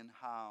the men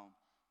how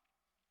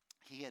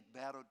he had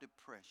battled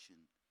depression,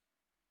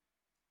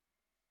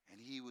 and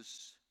he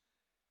was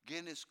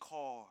getting his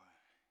car.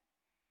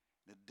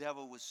 The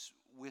devil would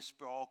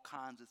whisper all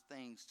kinds of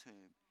things to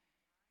him.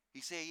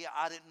 He said, yeah,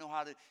 I didn't know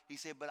how to. He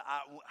said, but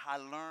I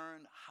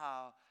learned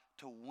how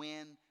to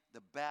win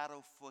the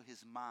battle for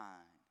his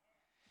mind.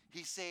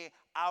 He said,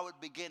 I would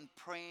begin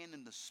praying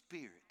in the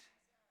Spirit.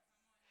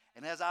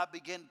 And as I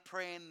began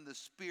praying in the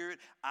Spirit,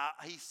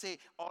 he said,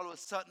 all of a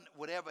sudden,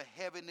 whatever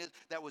heaviness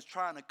that was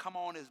trying to come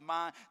on his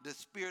mind, the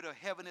spirit of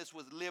heaviness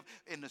was lifted,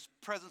 and the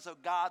presence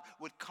of God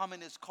would come in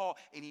his car,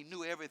 and he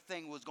knew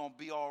everything was going to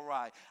be all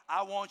right.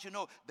 I want you to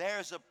know,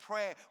 there's a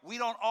prayer. We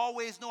don't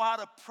always know how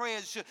to pray.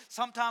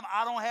 Sometimes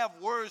I don't have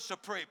words to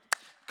pray.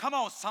 Come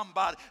on,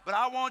 somebody. But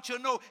I want you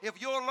to know, if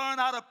you'll learn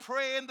how to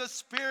pray in the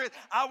Spirit,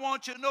 I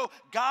want you to know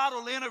God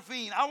will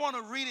intervene. I want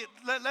to read it.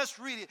 Let's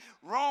read it.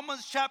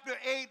 Romans chapter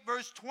 8,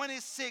 verse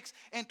 26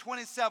 and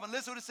 27.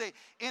 Listen what it says.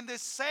 In the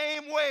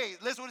same way,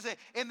 listen what it says.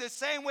 In the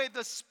same way,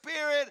 the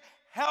Spirit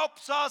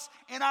helps us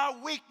in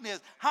our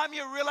weakness. How many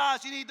of you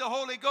realize you need the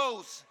Holy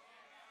Ghost?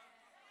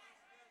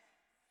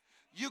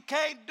 You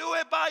can't do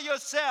it by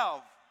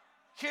yourself.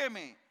 Hear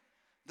me.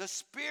 The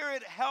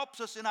Spirit helps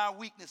us in our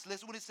weakness.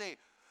 Listen what it says.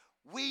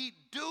 We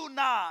do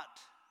not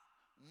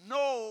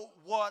know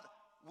what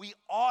we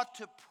ought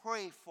to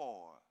pray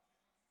for,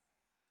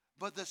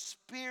 but the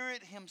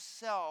Spirit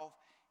himself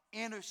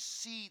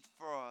intercedes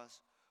for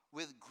us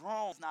with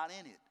groans not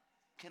in it,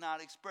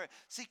 cannot express.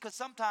 See, because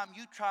sometimes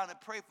you trying to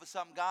pray for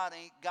something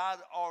God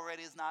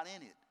already is not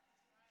in it.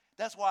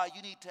 That's why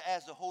you need to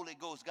ask the Holy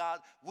Ghost, God,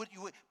 would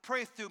you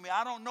pray through me?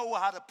 I don't know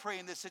how to pray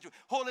in this situation.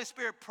 Holy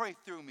Spirit, pray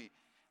through me.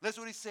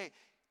 Listen what he said.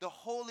 The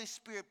Holy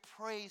Spirit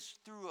prays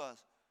through us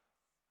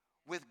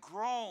with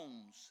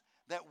groans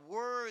that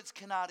words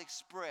cannot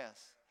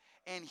express.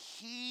 And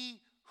he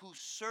who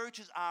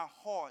searches our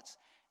hearts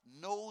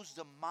knows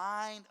the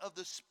mind of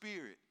the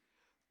Spirit,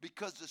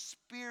 because the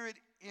Spirit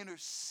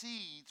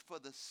intercedes for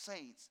the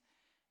saints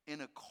in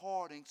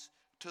accordance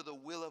to the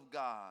will of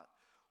God.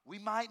 We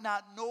might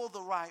not know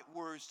the right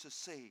words to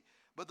say,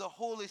 but the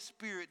Holy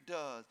Spirit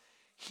does.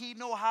 He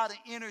knows how to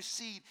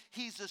intercede.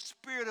 He's the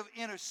spirit of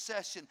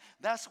intercession.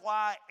 That's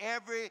why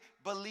every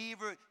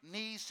believer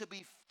needs to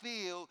be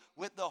filled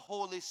with the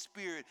Holy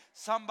Spirit.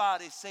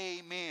 Somebody say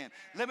amen.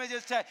 Let me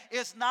just tell you,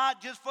 it's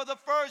not just for the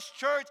first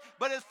church,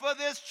 but it's for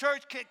this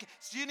church.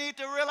 You need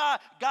to realize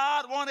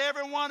God wants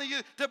every one of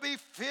you to be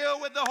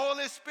filled with the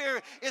Holy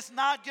Spirit. It's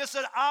not just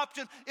an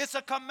option, it's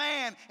a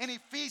command. In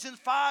Ephesians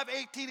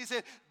 5:18, he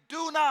said,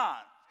 do not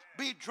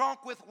be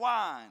drunk with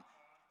wine.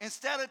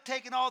 Instead of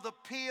taking all the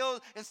pills,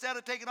 instead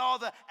of taking all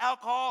the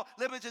alcohol,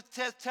 let me just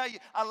tell you,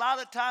 a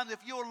lot of times if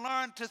you'll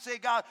learn to say,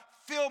 God,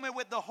 fill me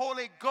with the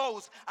Holy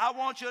Ghost, I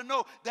want you to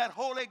know that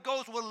Holy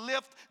Ghost will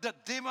lift the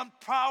demon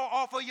power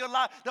off of your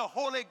life. The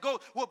Holy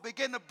Ghost will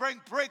begin to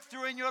bring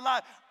breakthrough in your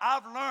life.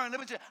 I've learned, let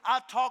me tell you, I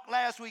talked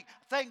last week,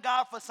 thank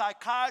God for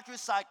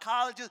psychiatrists,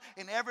 psychologists,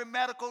 and every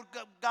medical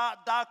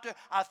doctor.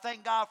 I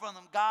thank God for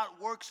them. God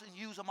works and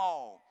uses them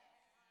all.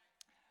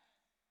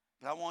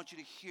 But I want you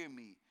to hear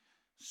me.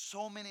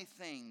 So many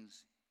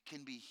things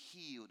can be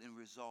healed and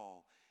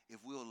resolved if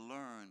we'll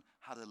learn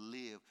how to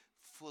live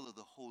full of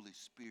the Holy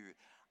Spirit.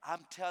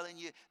 I'm telling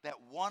you that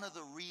one of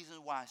the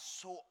reasons why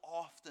so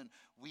often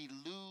we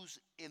lose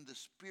in the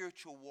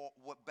spiritual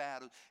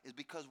battle is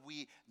because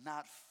we're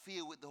not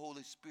filled with the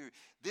Holy Spirit.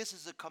 This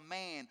is a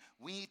command.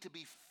 We need to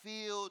be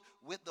filled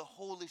with the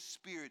Holy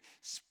Spirit,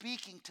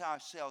 speaking to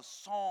ourselves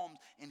psalms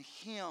and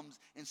hymns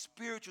and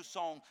spiritual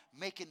songs,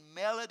 making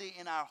melody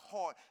in our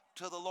heart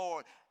to the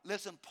Lord.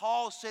 Listen,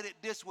 Paul said it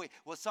this way.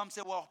 Well, some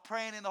say, well,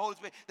 praying in the Holy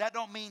Spirit, that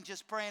don't mean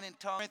just praying in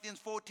tongues. Corinthians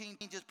 14,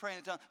 just praying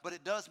in tongues, but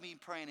it does mean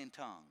praying in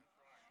tongues.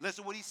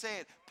 Listen what he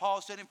said.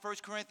 Paul said in 1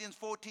 Corinthians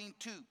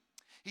 14:2.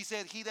 He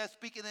said, he that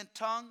speaketh in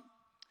tongue,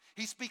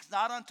 he speaks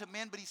not unto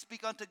men, but he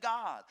speaks unto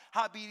God.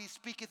 Howbeit he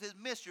speaketh his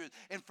mysteries.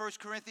 In 1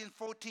 Corinthians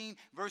 14,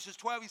 verses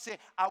 12, he said,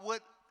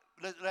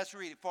 let's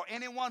read it. For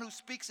anyone who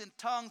speaks in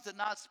tongues does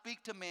not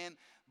speak to men,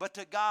 but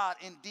to God.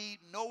 Indeed,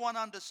 no one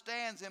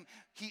understands him.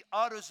 He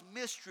utters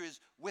mysteries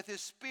with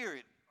his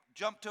spirit.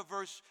 Jump to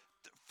verse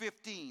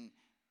 15.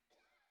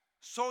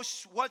 So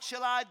what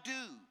shall I do?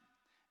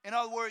 In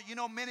other words, you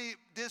know,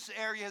 this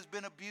area has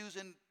been abused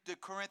in the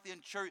Corinthian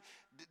church.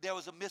 There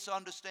was a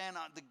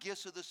misunderstanding on the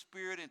gifts of the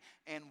Spirit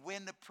and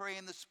when to pray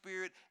in the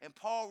Spirit. And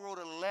Paul wrote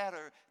a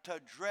letter to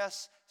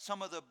address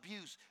some of the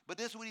abuse. But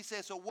this is what he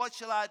said. So what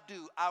shall I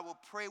do? I will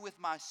pray with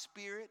my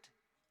spirit,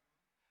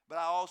 but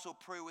I also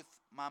pray with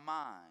my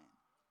mind.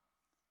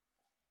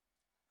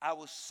 I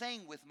will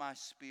sing with my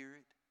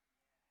spirit,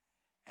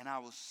 and I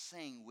will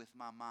sing with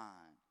my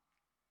mind.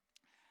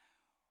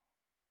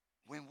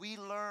 When we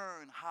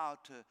learn how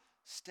to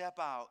step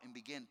out and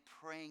begin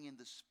praying in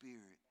the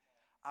Spirit,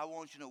 I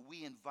want you to know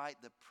we invite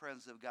the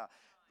presence of God.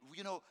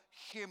 You know,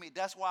 hear me.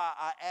 That's why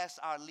I asked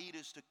our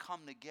leaders to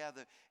come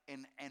together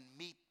and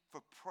meet for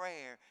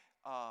prayer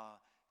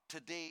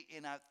today.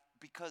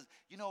 Because,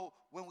 you know,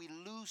 when we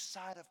lose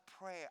sight of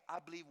prayer, I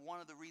believe one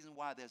of the reasons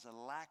why there's a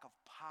lack of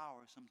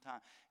power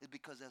sometimes is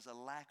because there's a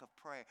lack of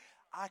prayer.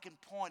 I can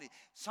point it.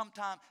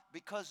 Sometimes,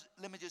 because,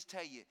 let me just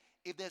tell you,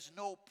 if there's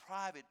no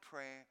private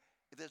prayer,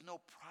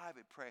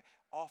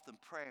 often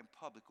prayer in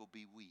public will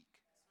be weak.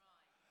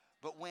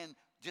 But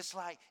just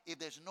like if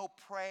there's no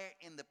prayer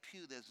in the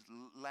pew, there's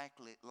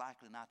likely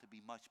not to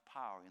be much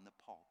power in the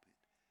pulpit.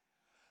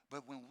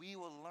 But when we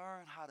will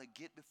learn how to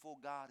get before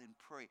God and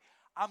pray,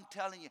 I'm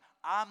telling you,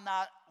 I'm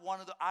not one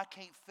of I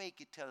can't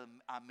fake it till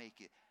I make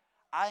it.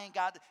 I ain't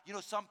got,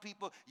 some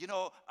people,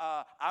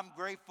 I'm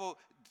grateful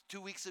 2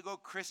 weeks ago,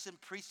 Kristen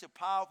preached a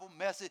powerful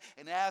message,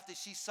 and after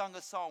she sung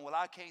a song, well,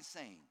 I can't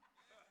sing.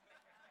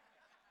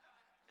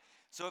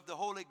 So if the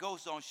Holy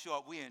Ghost don't show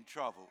up, we're in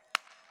trouble.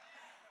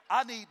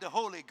 I need the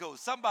Holy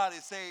Ghost. Somebody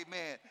say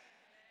amen.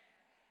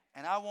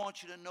 And I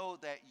want you to know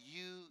that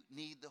you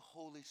need the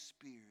Holy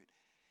Spirit.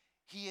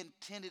 He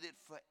intended it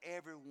for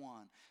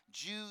everyone.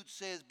 Jude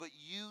says, but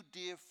you,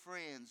 dear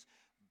friends,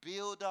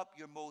 build up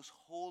your most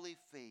holy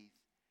faith,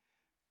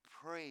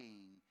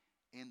 praying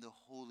in the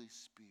Holy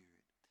Spirit.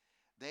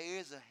 There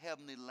is a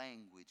heavenly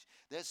language.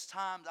 There's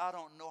times I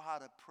don't know how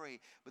to pray,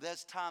 but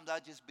there's times I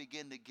just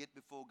begin to get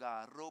before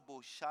God.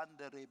 Robo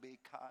shandarebe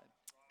kai.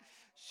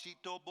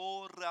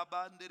 Shitobo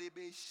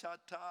rabanderebe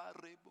shata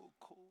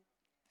reboko.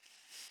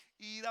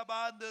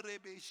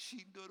 Irabanderebe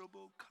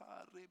shindorobo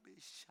karebe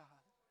sha.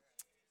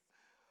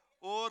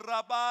 O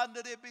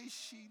rabanderebe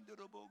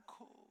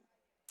shindoroboko.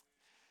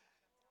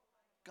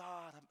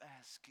 God, I'm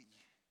asking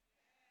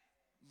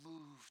you,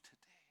 move today.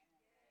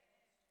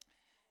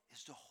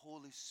 It's the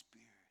Holy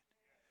Spirit.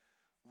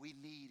 We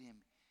need him.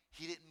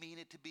 He didn't mean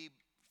it to be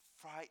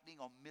frightening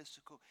or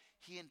mystical.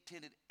 He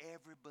intended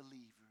every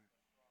believer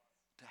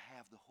to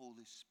have the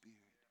Holy Spirit.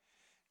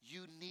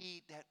 You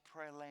need that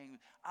prayer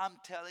language. I'm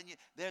telling you,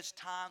 there's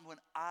times when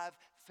I've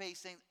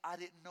faced things I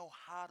didn't know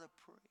how to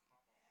pray.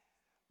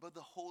 But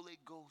the Holy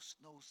Ghost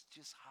knows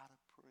just how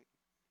to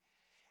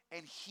pray.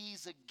 And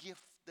he's a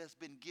gift that's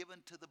been given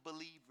to the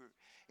believer.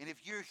 And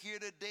if you're here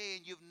today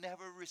and you've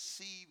never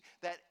received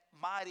that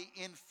mighty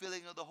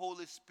infilling of the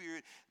Holy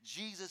Spirit,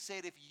 Jesus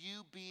said, if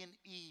you being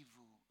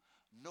evil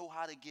know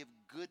how to give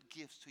good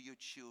gifts to your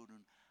children,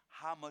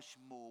 how much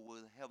more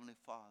will the Heavenly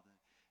Father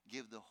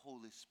give the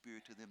Holy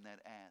Spirit to them that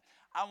ask?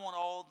 I want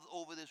all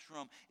over this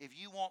room, if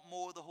you want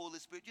more of the Holy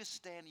Spirit, just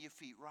stand to your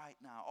feet right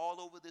now.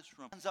 All over this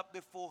room. Hands up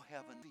before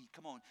heaven.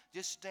 Come on,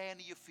 just stand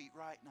to your feet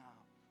right now.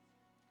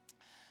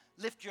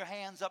 Lift your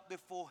hands up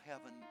before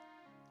heaven.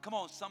 Come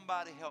on,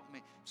 somebody help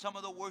me. Some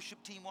of the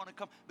worship team want to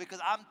come, because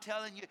I'm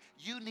telling you,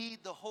 you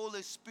need the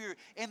Holy Spirit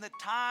in the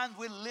times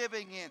we're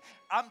living in.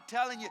 I'm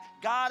telling you,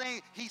 God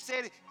ain't, he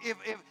said,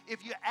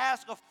 if you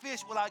ask a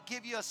fish, will I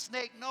give you a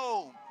snake?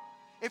 No.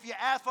 If you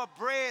ask for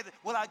bread,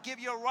 will I give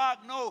you a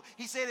rock? No.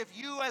 He said, if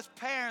you as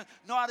parents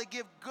know how to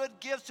give good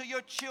gifts to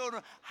your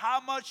children, how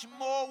much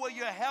more will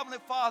your Heavenly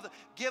Father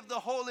give the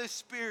Holy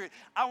Spirit?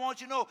 I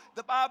want you to know,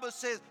 the Bible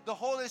says the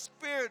Holy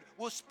Spirit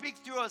will speak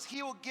through us.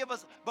 He will give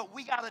us, but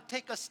we got to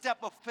take a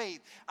step of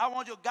faith. I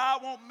want you,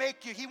 God won't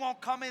make you. He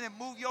won't come in and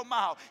move your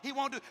mouth. He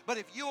won't do, but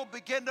if you will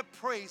begin to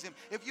praise him,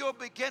 if you will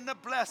begin to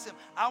bless him,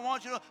 I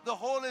want you to know the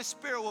Holy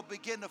Spirit will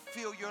begin to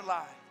fill your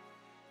life.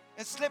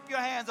 And slip your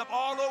hands up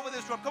all over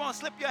this room. Come on,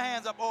 slip your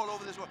hands up all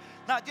over this room.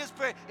 Now just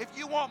pray. If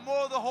you want more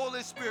of the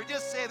Holy Spirit,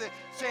 just say that.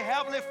 Say,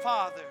 Heavenly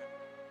Father,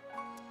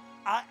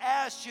 I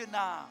ask you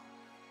now,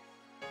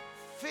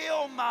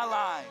 fill my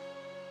life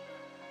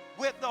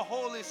with the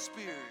Holy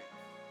Spirit.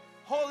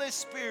 Holy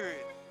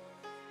Spirit,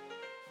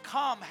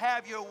 come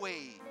have your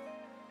way.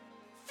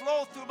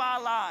 Flow through my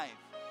life.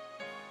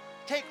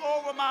 Take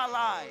over my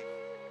life.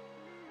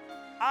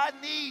 I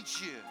need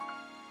you.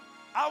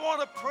 I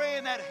want to pray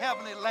in that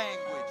heavenly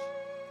language.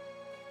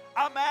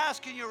 I'm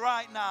asking you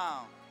right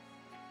now,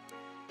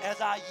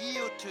 as I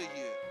yield to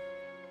you,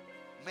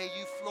 may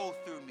you flow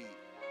through me.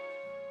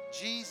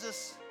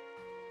 Jesus,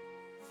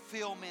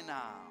 fill me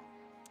now.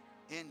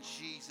 In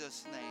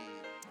Jesus'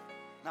 name.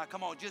 Now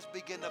come on, just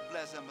begin to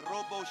bless him.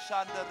 Robo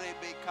Shanda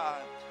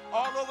Rebekai.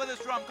 All over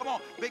this room, come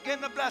on, begin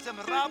to bless him.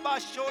 Rabba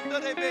Shonda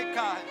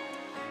Rebekai.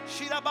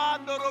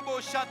 Shirabando Robo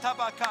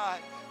Shatabakai.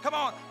 Come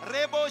on,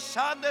 Rebo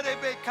Shanda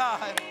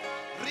Rebekai.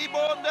 Come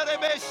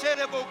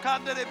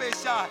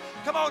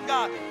on,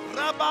 God.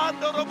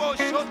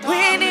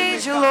 We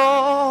need you,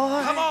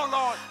 Lord. Come on,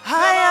 Lord.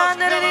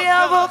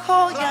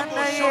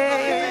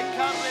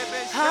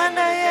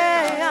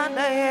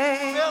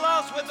 Fill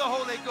us with the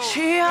Holy Ghost.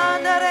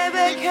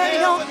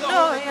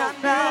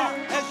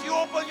 As you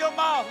open your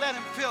mouth, let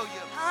him fill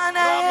you.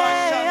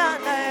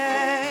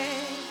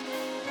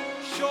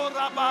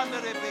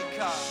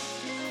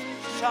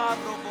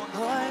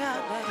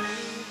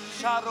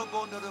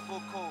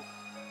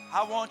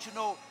 I want you to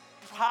know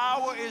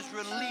power is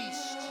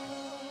released.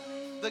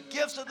 The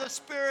gifts of the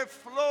Spirit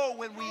flow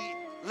when we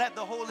let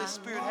the Holy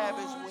Spirit have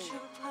his way.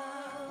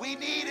 We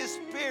need his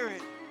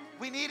Spirit.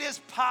 We need his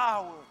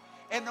power.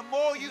 And the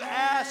more you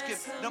ask him,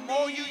 the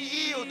more you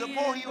yield, the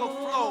more he will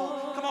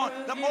flow. Come on,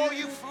 the more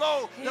you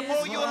flow, the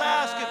more you'll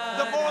ask him,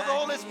 the more the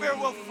Holy Spirit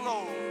will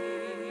flow.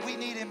 We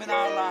need him in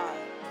our lives.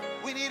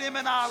 We need him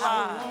in our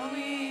lives.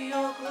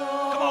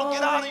 Come on,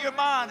 get out of your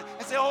mind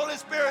and say, Holy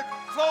Spirit,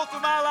 flow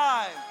through my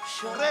life.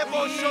 In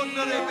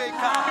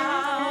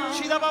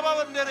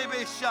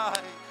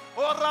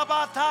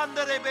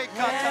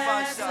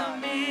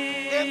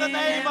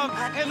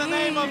the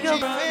name of Jesus,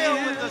 fill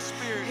with the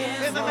Spirit.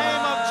 In the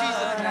name of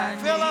Jesus,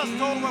 fill us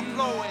to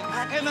overflowing.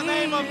 In the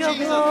name of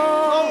Jesus,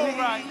 flow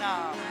right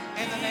now.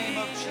 In the name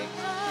of Jesus.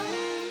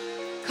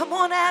 Come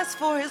on, ask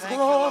for his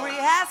glory.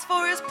 Ask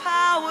for his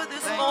power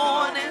this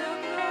morning.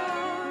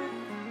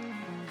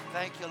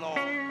 Thank you,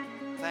 Lord.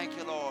 Thank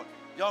you, Lord.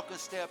 Y'all can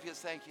stay up here.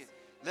 Thank you.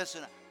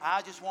 Listen,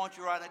 I just want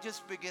you right now,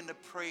 just begin to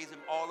praise him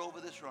all over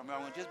this room.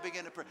 Everyone, just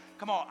begin to pray.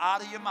 Come on,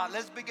 out of your mouth.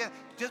 Let's begin.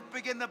 Just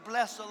begin to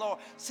bless the Lord.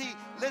 See,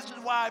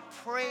 listen why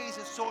praise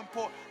is so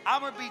important.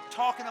 I'm going to be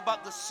talking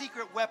about the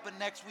secret weapon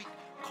next week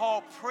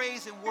called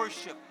praise and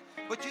worship.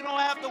 But you don't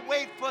have to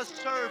wait for a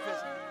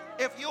service.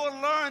 If you'll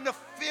learn to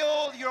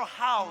fill your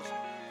house,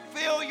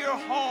 fill your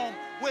home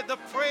with the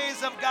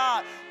praise of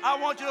God. I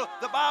want you to,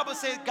 the Bible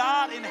says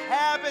God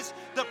inhabits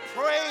the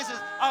praises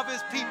of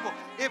his people.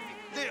 If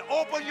they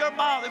open your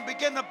mouth and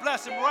begin to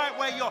bless him right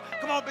where you are.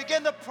 Come on,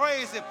 begin to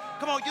praise him.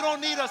 Come on, you don't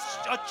need a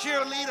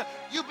cheerleader.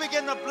 You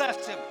begin to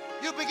bless him.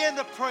 You begin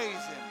to praise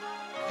him.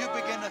 You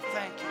begin to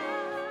thank him.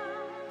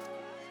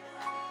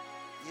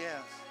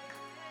 Yes,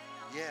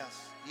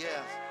 yes,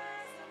 yes.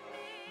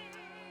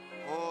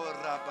 Oh,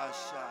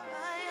 Rabasha.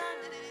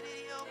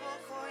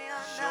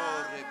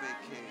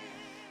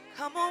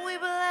 Come on, we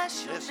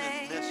bless your Listen,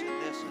 name.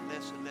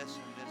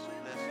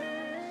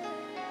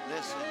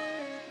 Listen.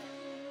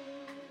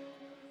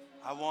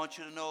 I want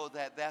you to know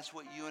that that's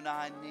what you and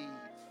I need.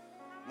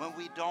 When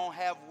we don't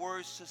have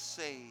words to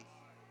say,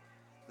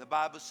 the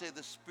Bible says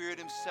the Spirit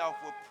himself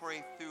will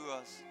pray through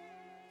us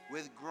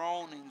with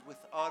groanings, with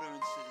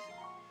utterances.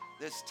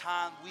 There's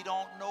times we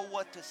don't know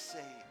what to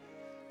say.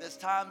 There's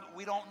times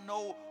we don't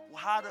know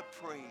how to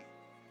pray.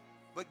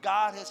 But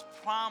God has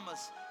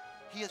promised,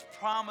 he has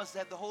promised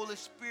that the Holy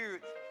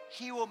Spirit,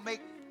 he will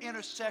make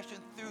intercession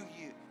through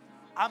you.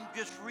 I'm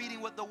just reading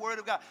what the Word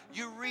of God.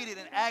 You read it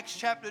in Acts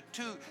chapter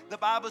 2. The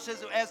Bible says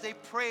that as they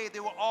prayed, they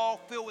were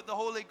all filled with the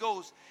Holy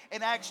Ghost.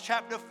 In Acts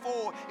chapter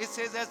 4, it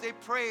says as they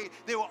prayed,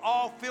 they were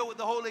all filled with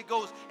the Holy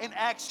Ghost. In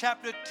Acts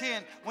chapter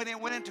 10, when they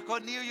went into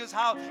Cornelius'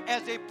 house,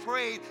 as they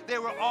prayed, they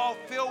were all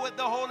filled with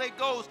the Holy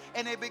Ghost,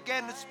 and they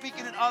began to speak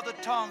in other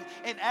tongues.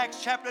 In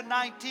Acts chapter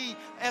 19,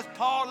 as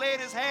Paul laid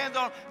his hands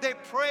on them, they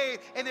prayed,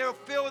 and they were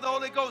filled with the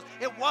Holy Ghost.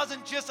 It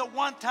wasn't just a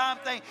one-time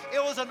thing.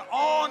 It was an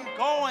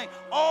ongoing.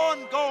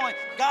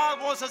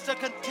 God wants us to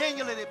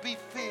continually be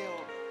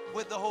filled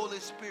with the Holy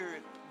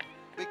Spirit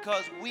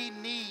because we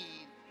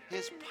need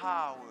his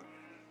power.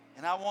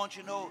 And I want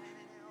you to know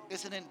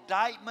it's an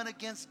indictment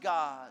against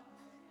God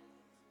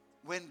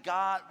when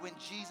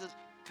Jesus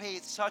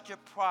paid such a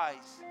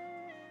price,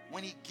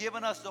 when he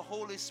given us the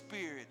Holy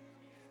Spirit,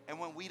 and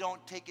when we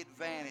don't take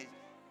advantage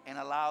and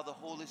allow the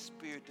Holy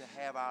Spirit to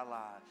have our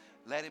lives.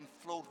 Let him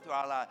flow through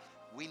our lives.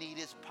 We need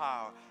his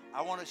power.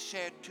 I want to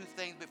share two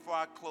things before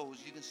I close.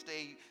 You can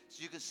stay,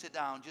 you can sit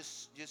down.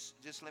 Just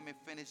let me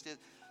finish this.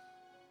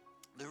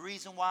 The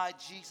reason why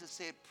Jesus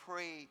said,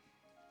 pray,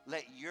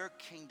 let your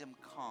kingdom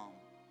come.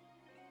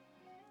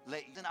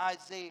 In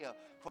Isaiah,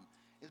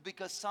 is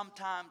because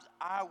sometimes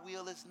our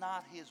will is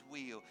not his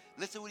will.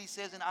 Listen what he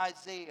says in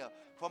Isaiah.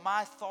 For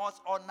my thoughts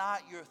are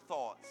not your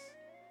thoughts.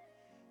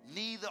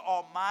 Neither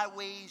are my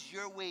ways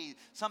your ways.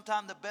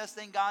 Sometimes the best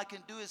thing God can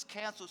do is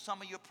cancel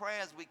some of your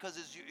prayers because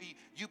it's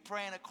you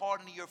praying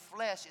according to your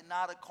flesh and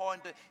not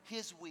according to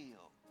his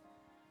will.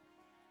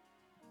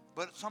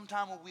 But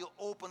sometimes when we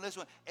open,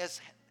 listen, as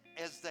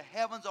the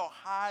heavens are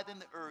higher than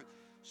the earth,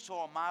 so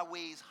are my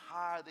ways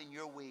higher than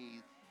your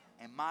ways,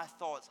 and my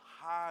thoughts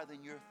higher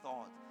than your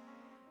thoughts.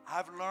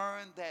 I've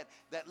learned that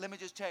let me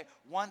just tell you,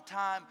 one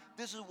time,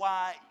 this is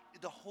why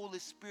the Holy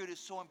Spirit is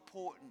so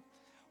important.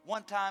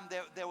 One time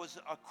there was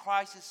a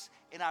crisis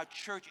in our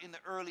church in the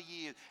early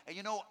years.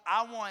 And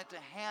I wanted to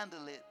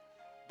handle it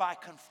by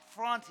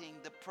confronting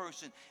the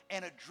person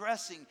and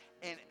addressing.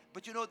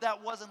 But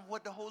that wasn't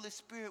what the Holy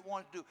Spirit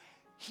wanted to do.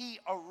 He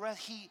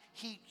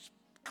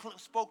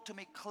spoke to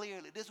me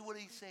clearly. This is what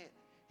he said.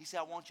 He said,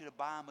 I want you to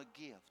buy him a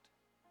gift.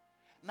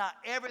 Now,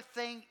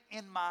 everything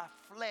in my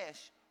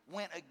flesh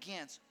went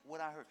against what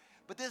I heard.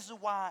 But this is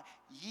why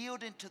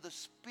yielding to the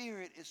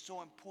Spirit is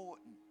so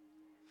important.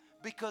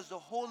 Because the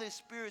Holy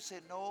Spirit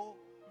said, no,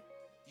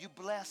 you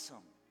bless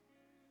them.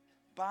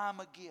 Buy them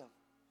a gift.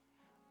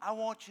 I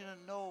want you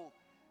to know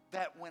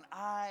that when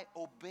I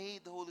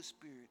obeyed the Holy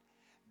Spirit,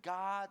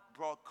 God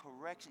brought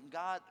correction.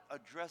 God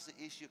addressed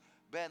the issue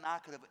better than I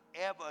could have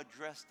ever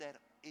addressed that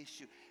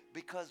issue.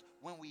 Because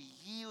when we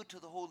yield to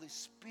the Holy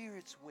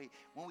Spirit's way,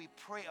 when we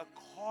pray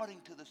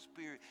according to the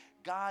Spirit,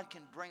 God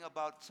can bring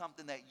about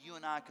something that you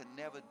and I could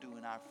never do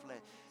in our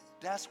flesh.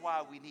 That's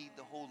why we need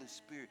the Holy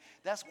Spirit.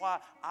 That's why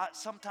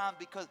sometimes,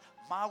 because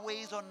my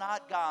ways are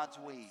not God's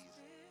ways.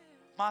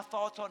 My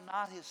thoughts are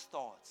not his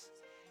thoughts.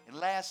 And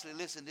lastly,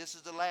 listen, this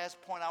is the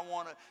last point I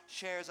want to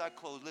share as I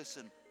close.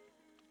 Listen,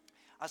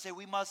 I say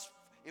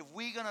if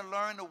we're going to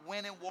learn to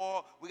win in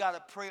war, we got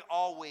to pray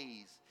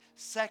always.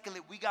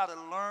 Secondly, we got to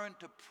learn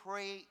to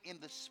pray in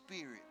the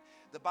Spirit.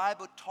 The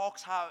Bible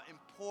talks how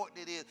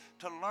important it is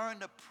to learn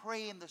to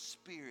pray in the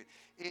Spirit.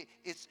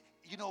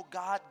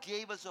 God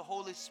gave us the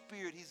Holy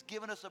Spirit. He's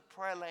given us a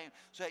prayer language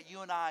so that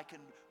you and I can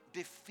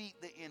defeat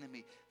the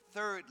enemy.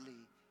 Thirdly,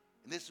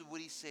 and this is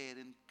what he said,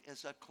 and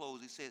as I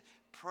close, he said,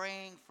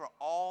 praying for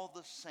all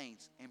the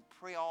saints and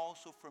pray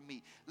also for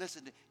me.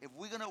 Listen, if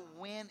we're going to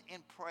win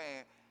in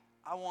prayer,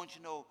 I want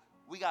you to know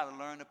we got to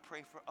learn to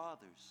pray for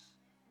others.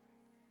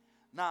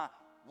 Now,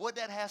 what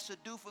that has to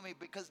do for me,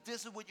 because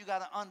this is what you got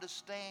to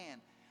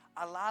understand.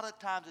 A lot of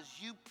times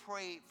as you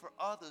pray for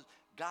others,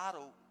 God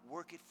will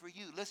work it for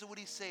you. Listen what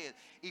he said.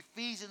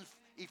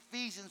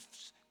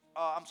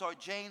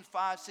 James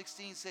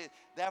 5:16 says,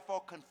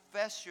 therefore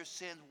confess your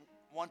sins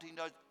one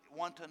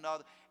to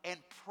another and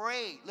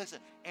pray, listen,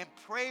 and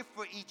pray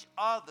for each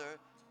other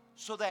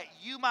so that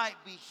you might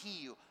be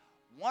healed.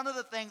 One of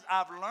the things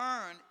I've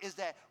learned is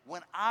that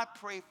when I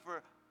pray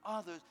for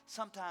others,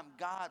 sometimes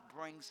God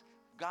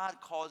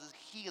causes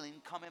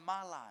healing come in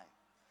my life.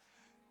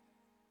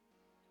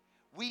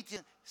 We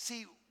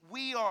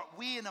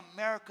in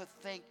America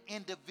think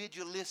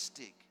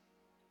individualistic.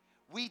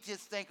 We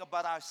just think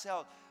about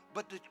ourselves.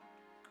 But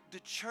the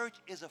church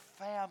is a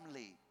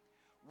family.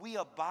 We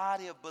a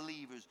body of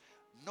believers.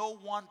 No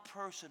one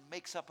person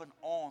makes up an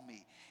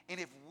army. And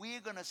if we're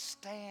going to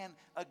stand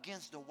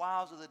against the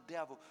wiles of the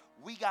devil,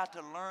 we got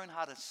to learn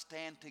how to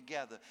stand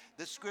together.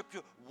 The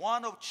scripture,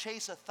 one will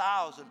chase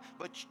 1,000,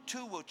 but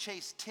two will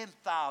chase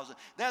 10,000.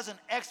 There's an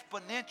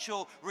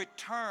exponential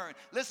return.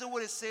 Listen to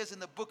what it says in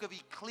the book of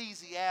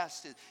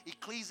Ecclesiastes.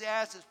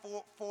 Ecclesiastes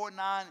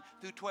 4:9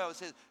 through 12. It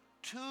says,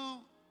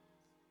 two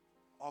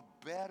are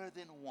better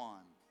than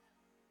one,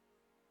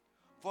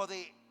 for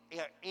they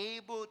are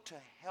able to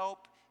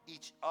help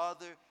each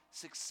other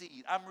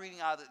succeed. I'm reading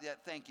out of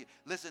that. Thank you.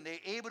 Listen, they're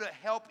able to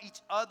help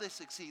each other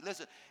succeed.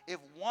 Listen, if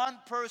one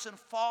person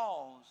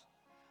falls,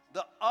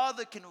 the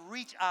other can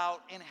reach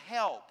out and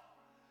help.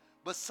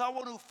 But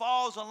someone who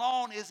falls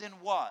alone is in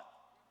what?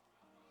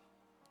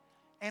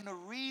 And the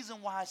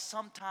reason why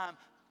sometimes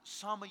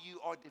some of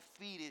you are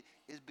defeated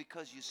is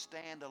because you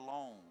stand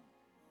alone.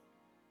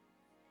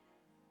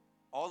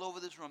 All over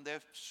this room, there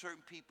are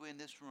certain people in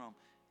this room,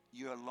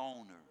 you're a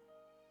loner.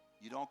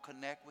 You don't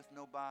connect with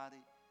nobody.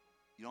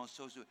 You don't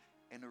social.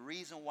 And the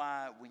reason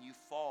why when you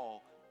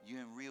fall,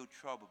 you're in real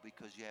trouble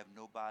because you have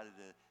nobody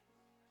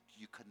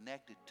you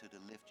connected to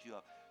lift you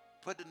up.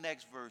 Put the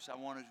next verse. I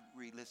want to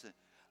read. Listen.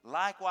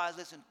 Likewise,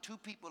 listen, two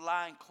people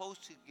lying close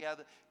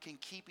together can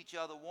keep each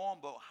other warm,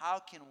 but how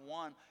can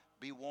one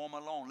be warm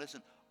alone?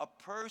 Listen, a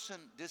person,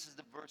 this is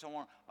the verse I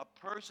want, a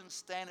person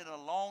standing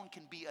alone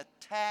can be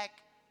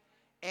attacked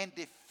and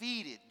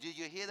defeated. Did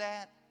you hear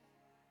that?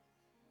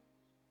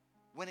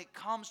 When it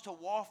comes to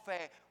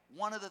warfare,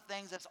 one of the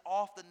things that's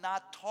often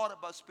not taught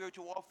about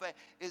spiritual warfare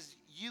is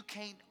you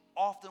can't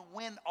often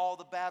win all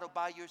the battle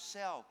by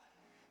yourself.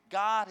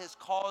 God has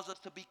caused us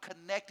to be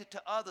connected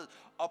to others.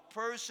 A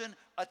person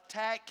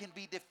attacked can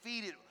be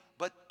defeated,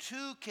 but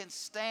two can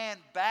stand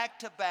back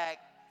to back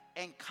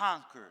and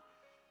conquer.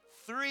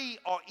 Three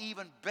are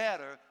even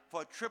better,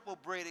 for a triple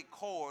braided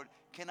cord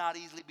cannot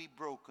easily be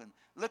broken.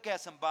 Look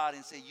at somebody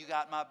and say, you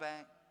got my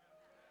back?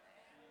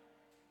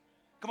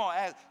 Come on,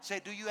 say,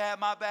 do you have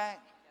my back?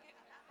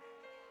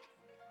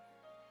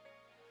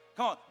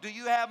 Come on, do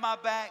you have my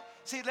back?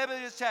 See, let me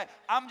just tell you,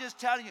 I'm just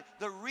telling you,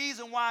 the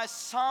reason why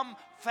some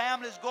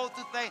families go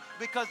through things,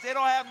 because they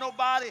don't have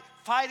nobody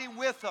fighting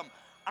with them.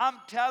 I'm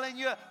telling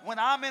you, when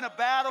I'm in a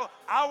battle,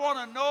 I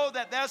want to know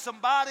that there's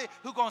somebody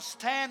who's going to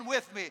stand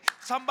with me,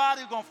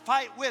 somebody who's going to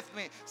fight with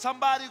me,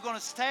 somebody who's going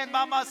to stand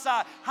by my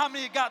side. How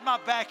many got my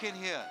back in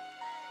here?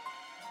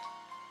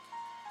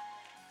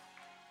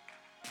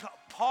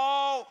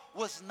 Paul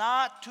was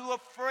not too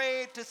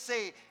afraid to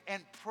say,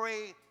 and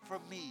pray for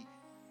me.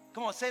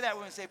 Come on, say that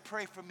with me. Say,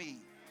 pray for me.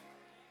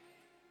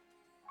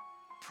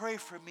 Pray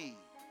for me.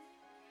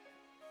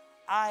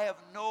 I have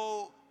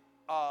no,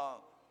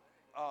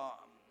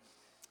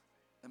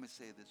 let me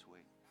say it this way.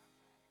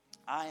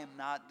 I am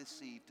not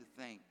deceived to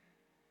think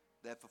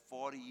that for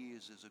 40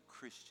 years as a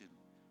Christian,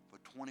 for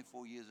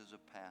 24 years as a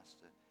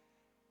pastor,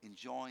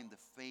 enjoying the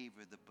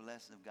favor, the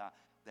blessing of God,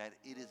 that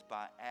it is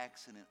by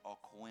accident or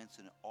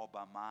coincidence or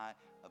by my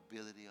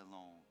ability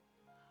alone.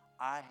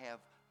 I have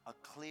a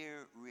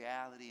clear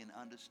reality and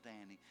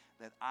understanding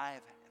that I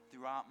have,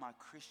 throughout my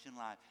Christian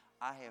life,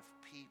 I have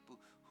people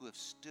who have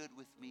stood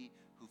with me,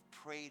 who've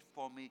prayed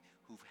for me,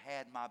 who've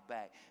had my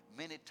back.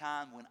 Many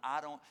times when I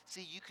don't,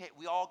 see,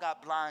 we all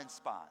got blind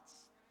spots.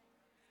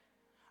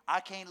 I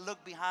can't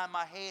look behind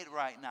my head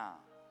right now.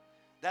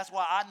 That's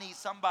why I need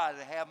somebody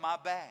to have my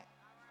back.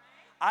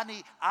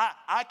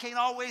 I can't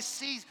always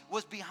see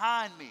what's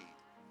behind me.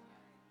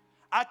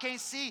 I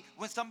can't see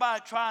when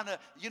somebody trying to,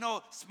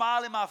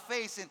 smile in my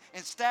face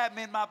and stab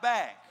me in my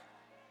back.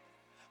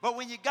 But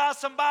when you got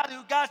somebody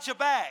who got your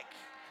back,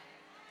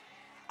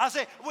 I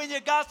say, when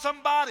you got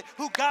somebody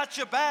who got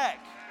your back,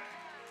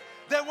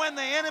 then when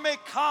the enemy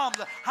comes,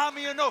 how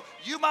many of you know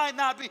you might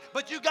not be,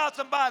 but you got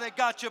somebody that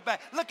got your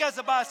back? Look at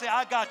somebody and say,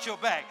 I got your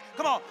back.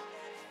 Come on,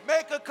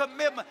 make a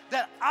commitment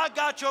that I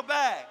got your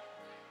back.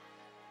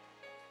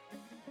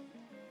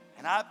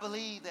 And I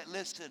believe that,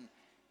 listen,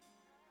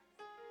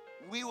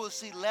 we will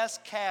see less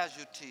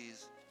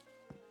casualties.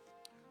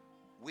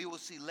 We will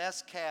see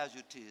less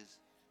casualties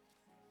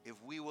if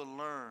we will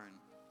learn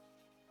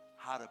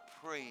how to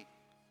pray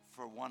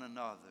for one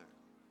another.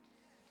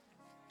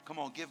 Come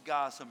on, give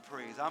God some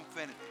praise. I'm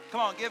finished.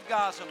 Come on, give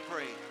God some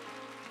praise.